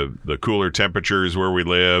the cooler temperatures where we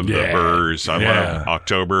live. The Yeah. burrs. I Yeah. love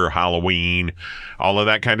October, Halloween, all of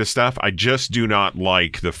that kind of stuff. I just do not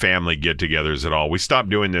like the family get-togethers at all. We stopped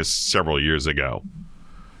doing this several years ago.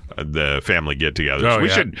 The family get-togethers. Oh, we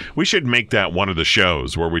yeah. we should make that one of the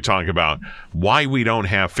shows where we talk about why we don't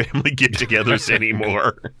have family get-togethers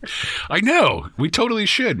anymore. I know. We totally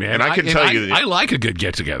should, man. And I can tell you that- I like a good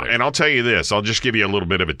get-together. And I'll tell you this, I'll just give you a little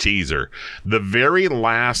bit of a teaser. The very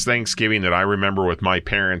last Thanksgiving that I remember with my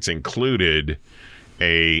parents included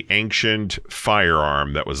a ancient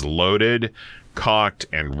firearm that was loaded, cocked,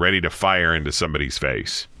 and ready to fire into somebody's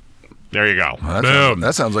face. There you go. Boom.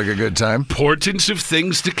 That sounds like a good time. Importance of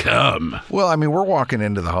things to come. Well, I mean, we're walking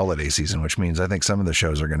into the holiday season, which means I think some of the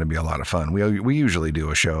shows are going to be a lot of fun. We usually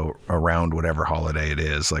do a show around whatever holiday it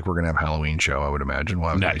is. Like we're going to have a Halloween show, I would imagine. We'll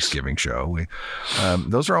have a Nice. Thanksgiving show.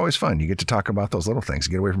 Those are always fun. You get to talk about those little things.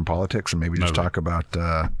 Get away from politics and maybe just talk about.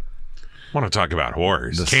 I want to talk about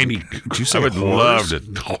horrors. Candy. Did you say I would whores? love to.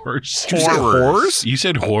 Horse. Did you say whores? You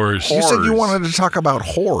said horse. You said you Whores. wanted to talk about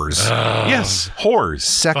whores, Yes, whores.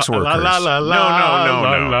 sex workers. No. I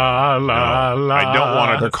don't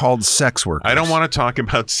want They're to. called sex workers. I don't want to talk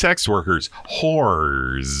about sex workers.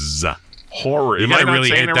 Whores. Horror. You Am I gotta not really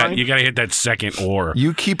saying hit it that. right? You gotta hit that second or.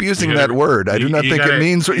 You keep using You gotta- that word. I do you- not you think gotta- it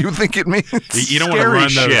means what you think it means. You don't want to Scary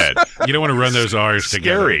run those. shit. You don't want to run those R's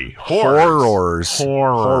together. Scary. Horrors.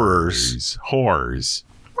 Horrors. Horrors.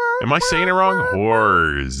 Am I saying it wrong?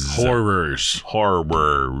 Horrors. Horrors.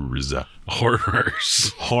 Horrors.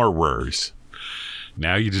 Horrors. Horrors.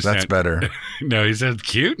 Now you just That's sound- better. No, he sounds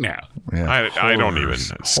cute now. Yeah. I don't even.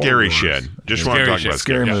 Scary Horrors. shit. Just want to Scary talk shit. about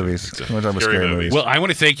Scary shit. movies. You want to talk about Scary scary movies. movies? Well, I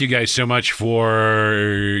want to thank you guys so much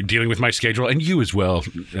for dealing with my schedule and you as well,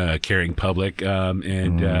 Caring Public,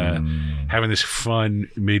 and having this fun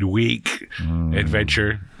midweek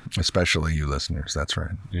adventure. Especially you listeners. That's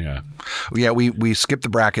right. Yeah. Yeah, we skipped the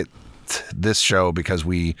bracket this show because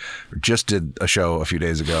we just did a show a few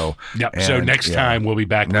days ago. Yep. So And, next yeah, time we'll be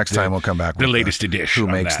back. Next with time we'll come back the with latest edition. Who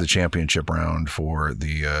on makes that. the championship round for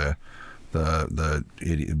the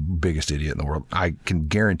biggest idiot in the world? I can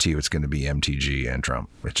guarantee you it's going to be MTG and Trump.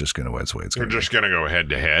 It's just going to that's the way it's We're going to just going to go head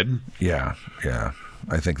to head. be. Yeah.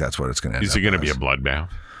 I think that's what it's going to end Is it up going to be as. a bloodbath?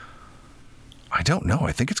 I don't know.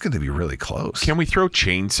 I think it's going to be really close. Can we throw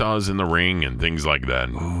chainsaws in the ring and things like that?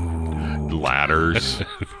 Ladders.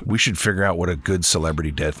 We should figure out what a good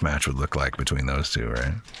celebrity death match would look like between those two,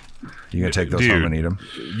 right? You gonna take those Dude. home and eat them?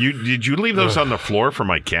 Did you leave those on the floor for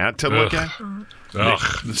my cat to look at? Ugh.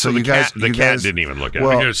 So you guys, the cat didn't even look at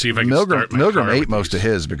well, it. go see if I can Milgram, start my Milgram car ate with most these.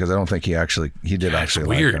 of his because I don't think he did actually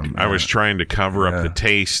weird. like them. I was trying to cover up the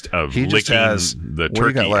taste of He just licking has the what do you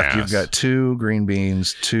turkey got left? ass. You've got 2 green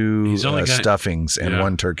beans, 2 He's only got- stuffings, and yeah.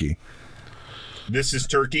 1 turkey. This is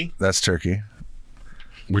turkey? That's turkey.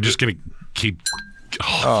 We're just gonna keep.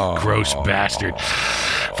 Oh, you gross bastard!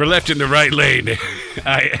 For left in the right lane,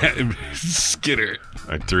 I am Skinner.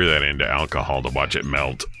 I threw that into alcohol to watch it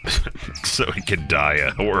melt so it could die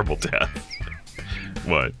a horrible death.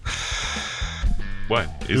 What? What?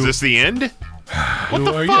 Is this the end? What Who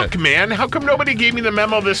the are fuck, you? man? How come nobody gave me the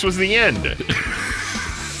memo this was the end?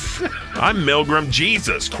 I'm Milgram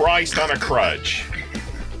Jesus Christ on a crutch.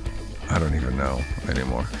 I don't even know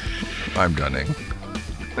anymore. I'm dunning.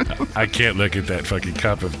 I can't look at that fucking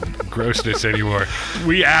cup of grossness anymore.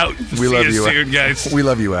 We out. We See love you you, soon, guys. We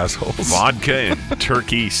love you, assholes. Vodka and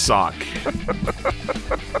turkey sock.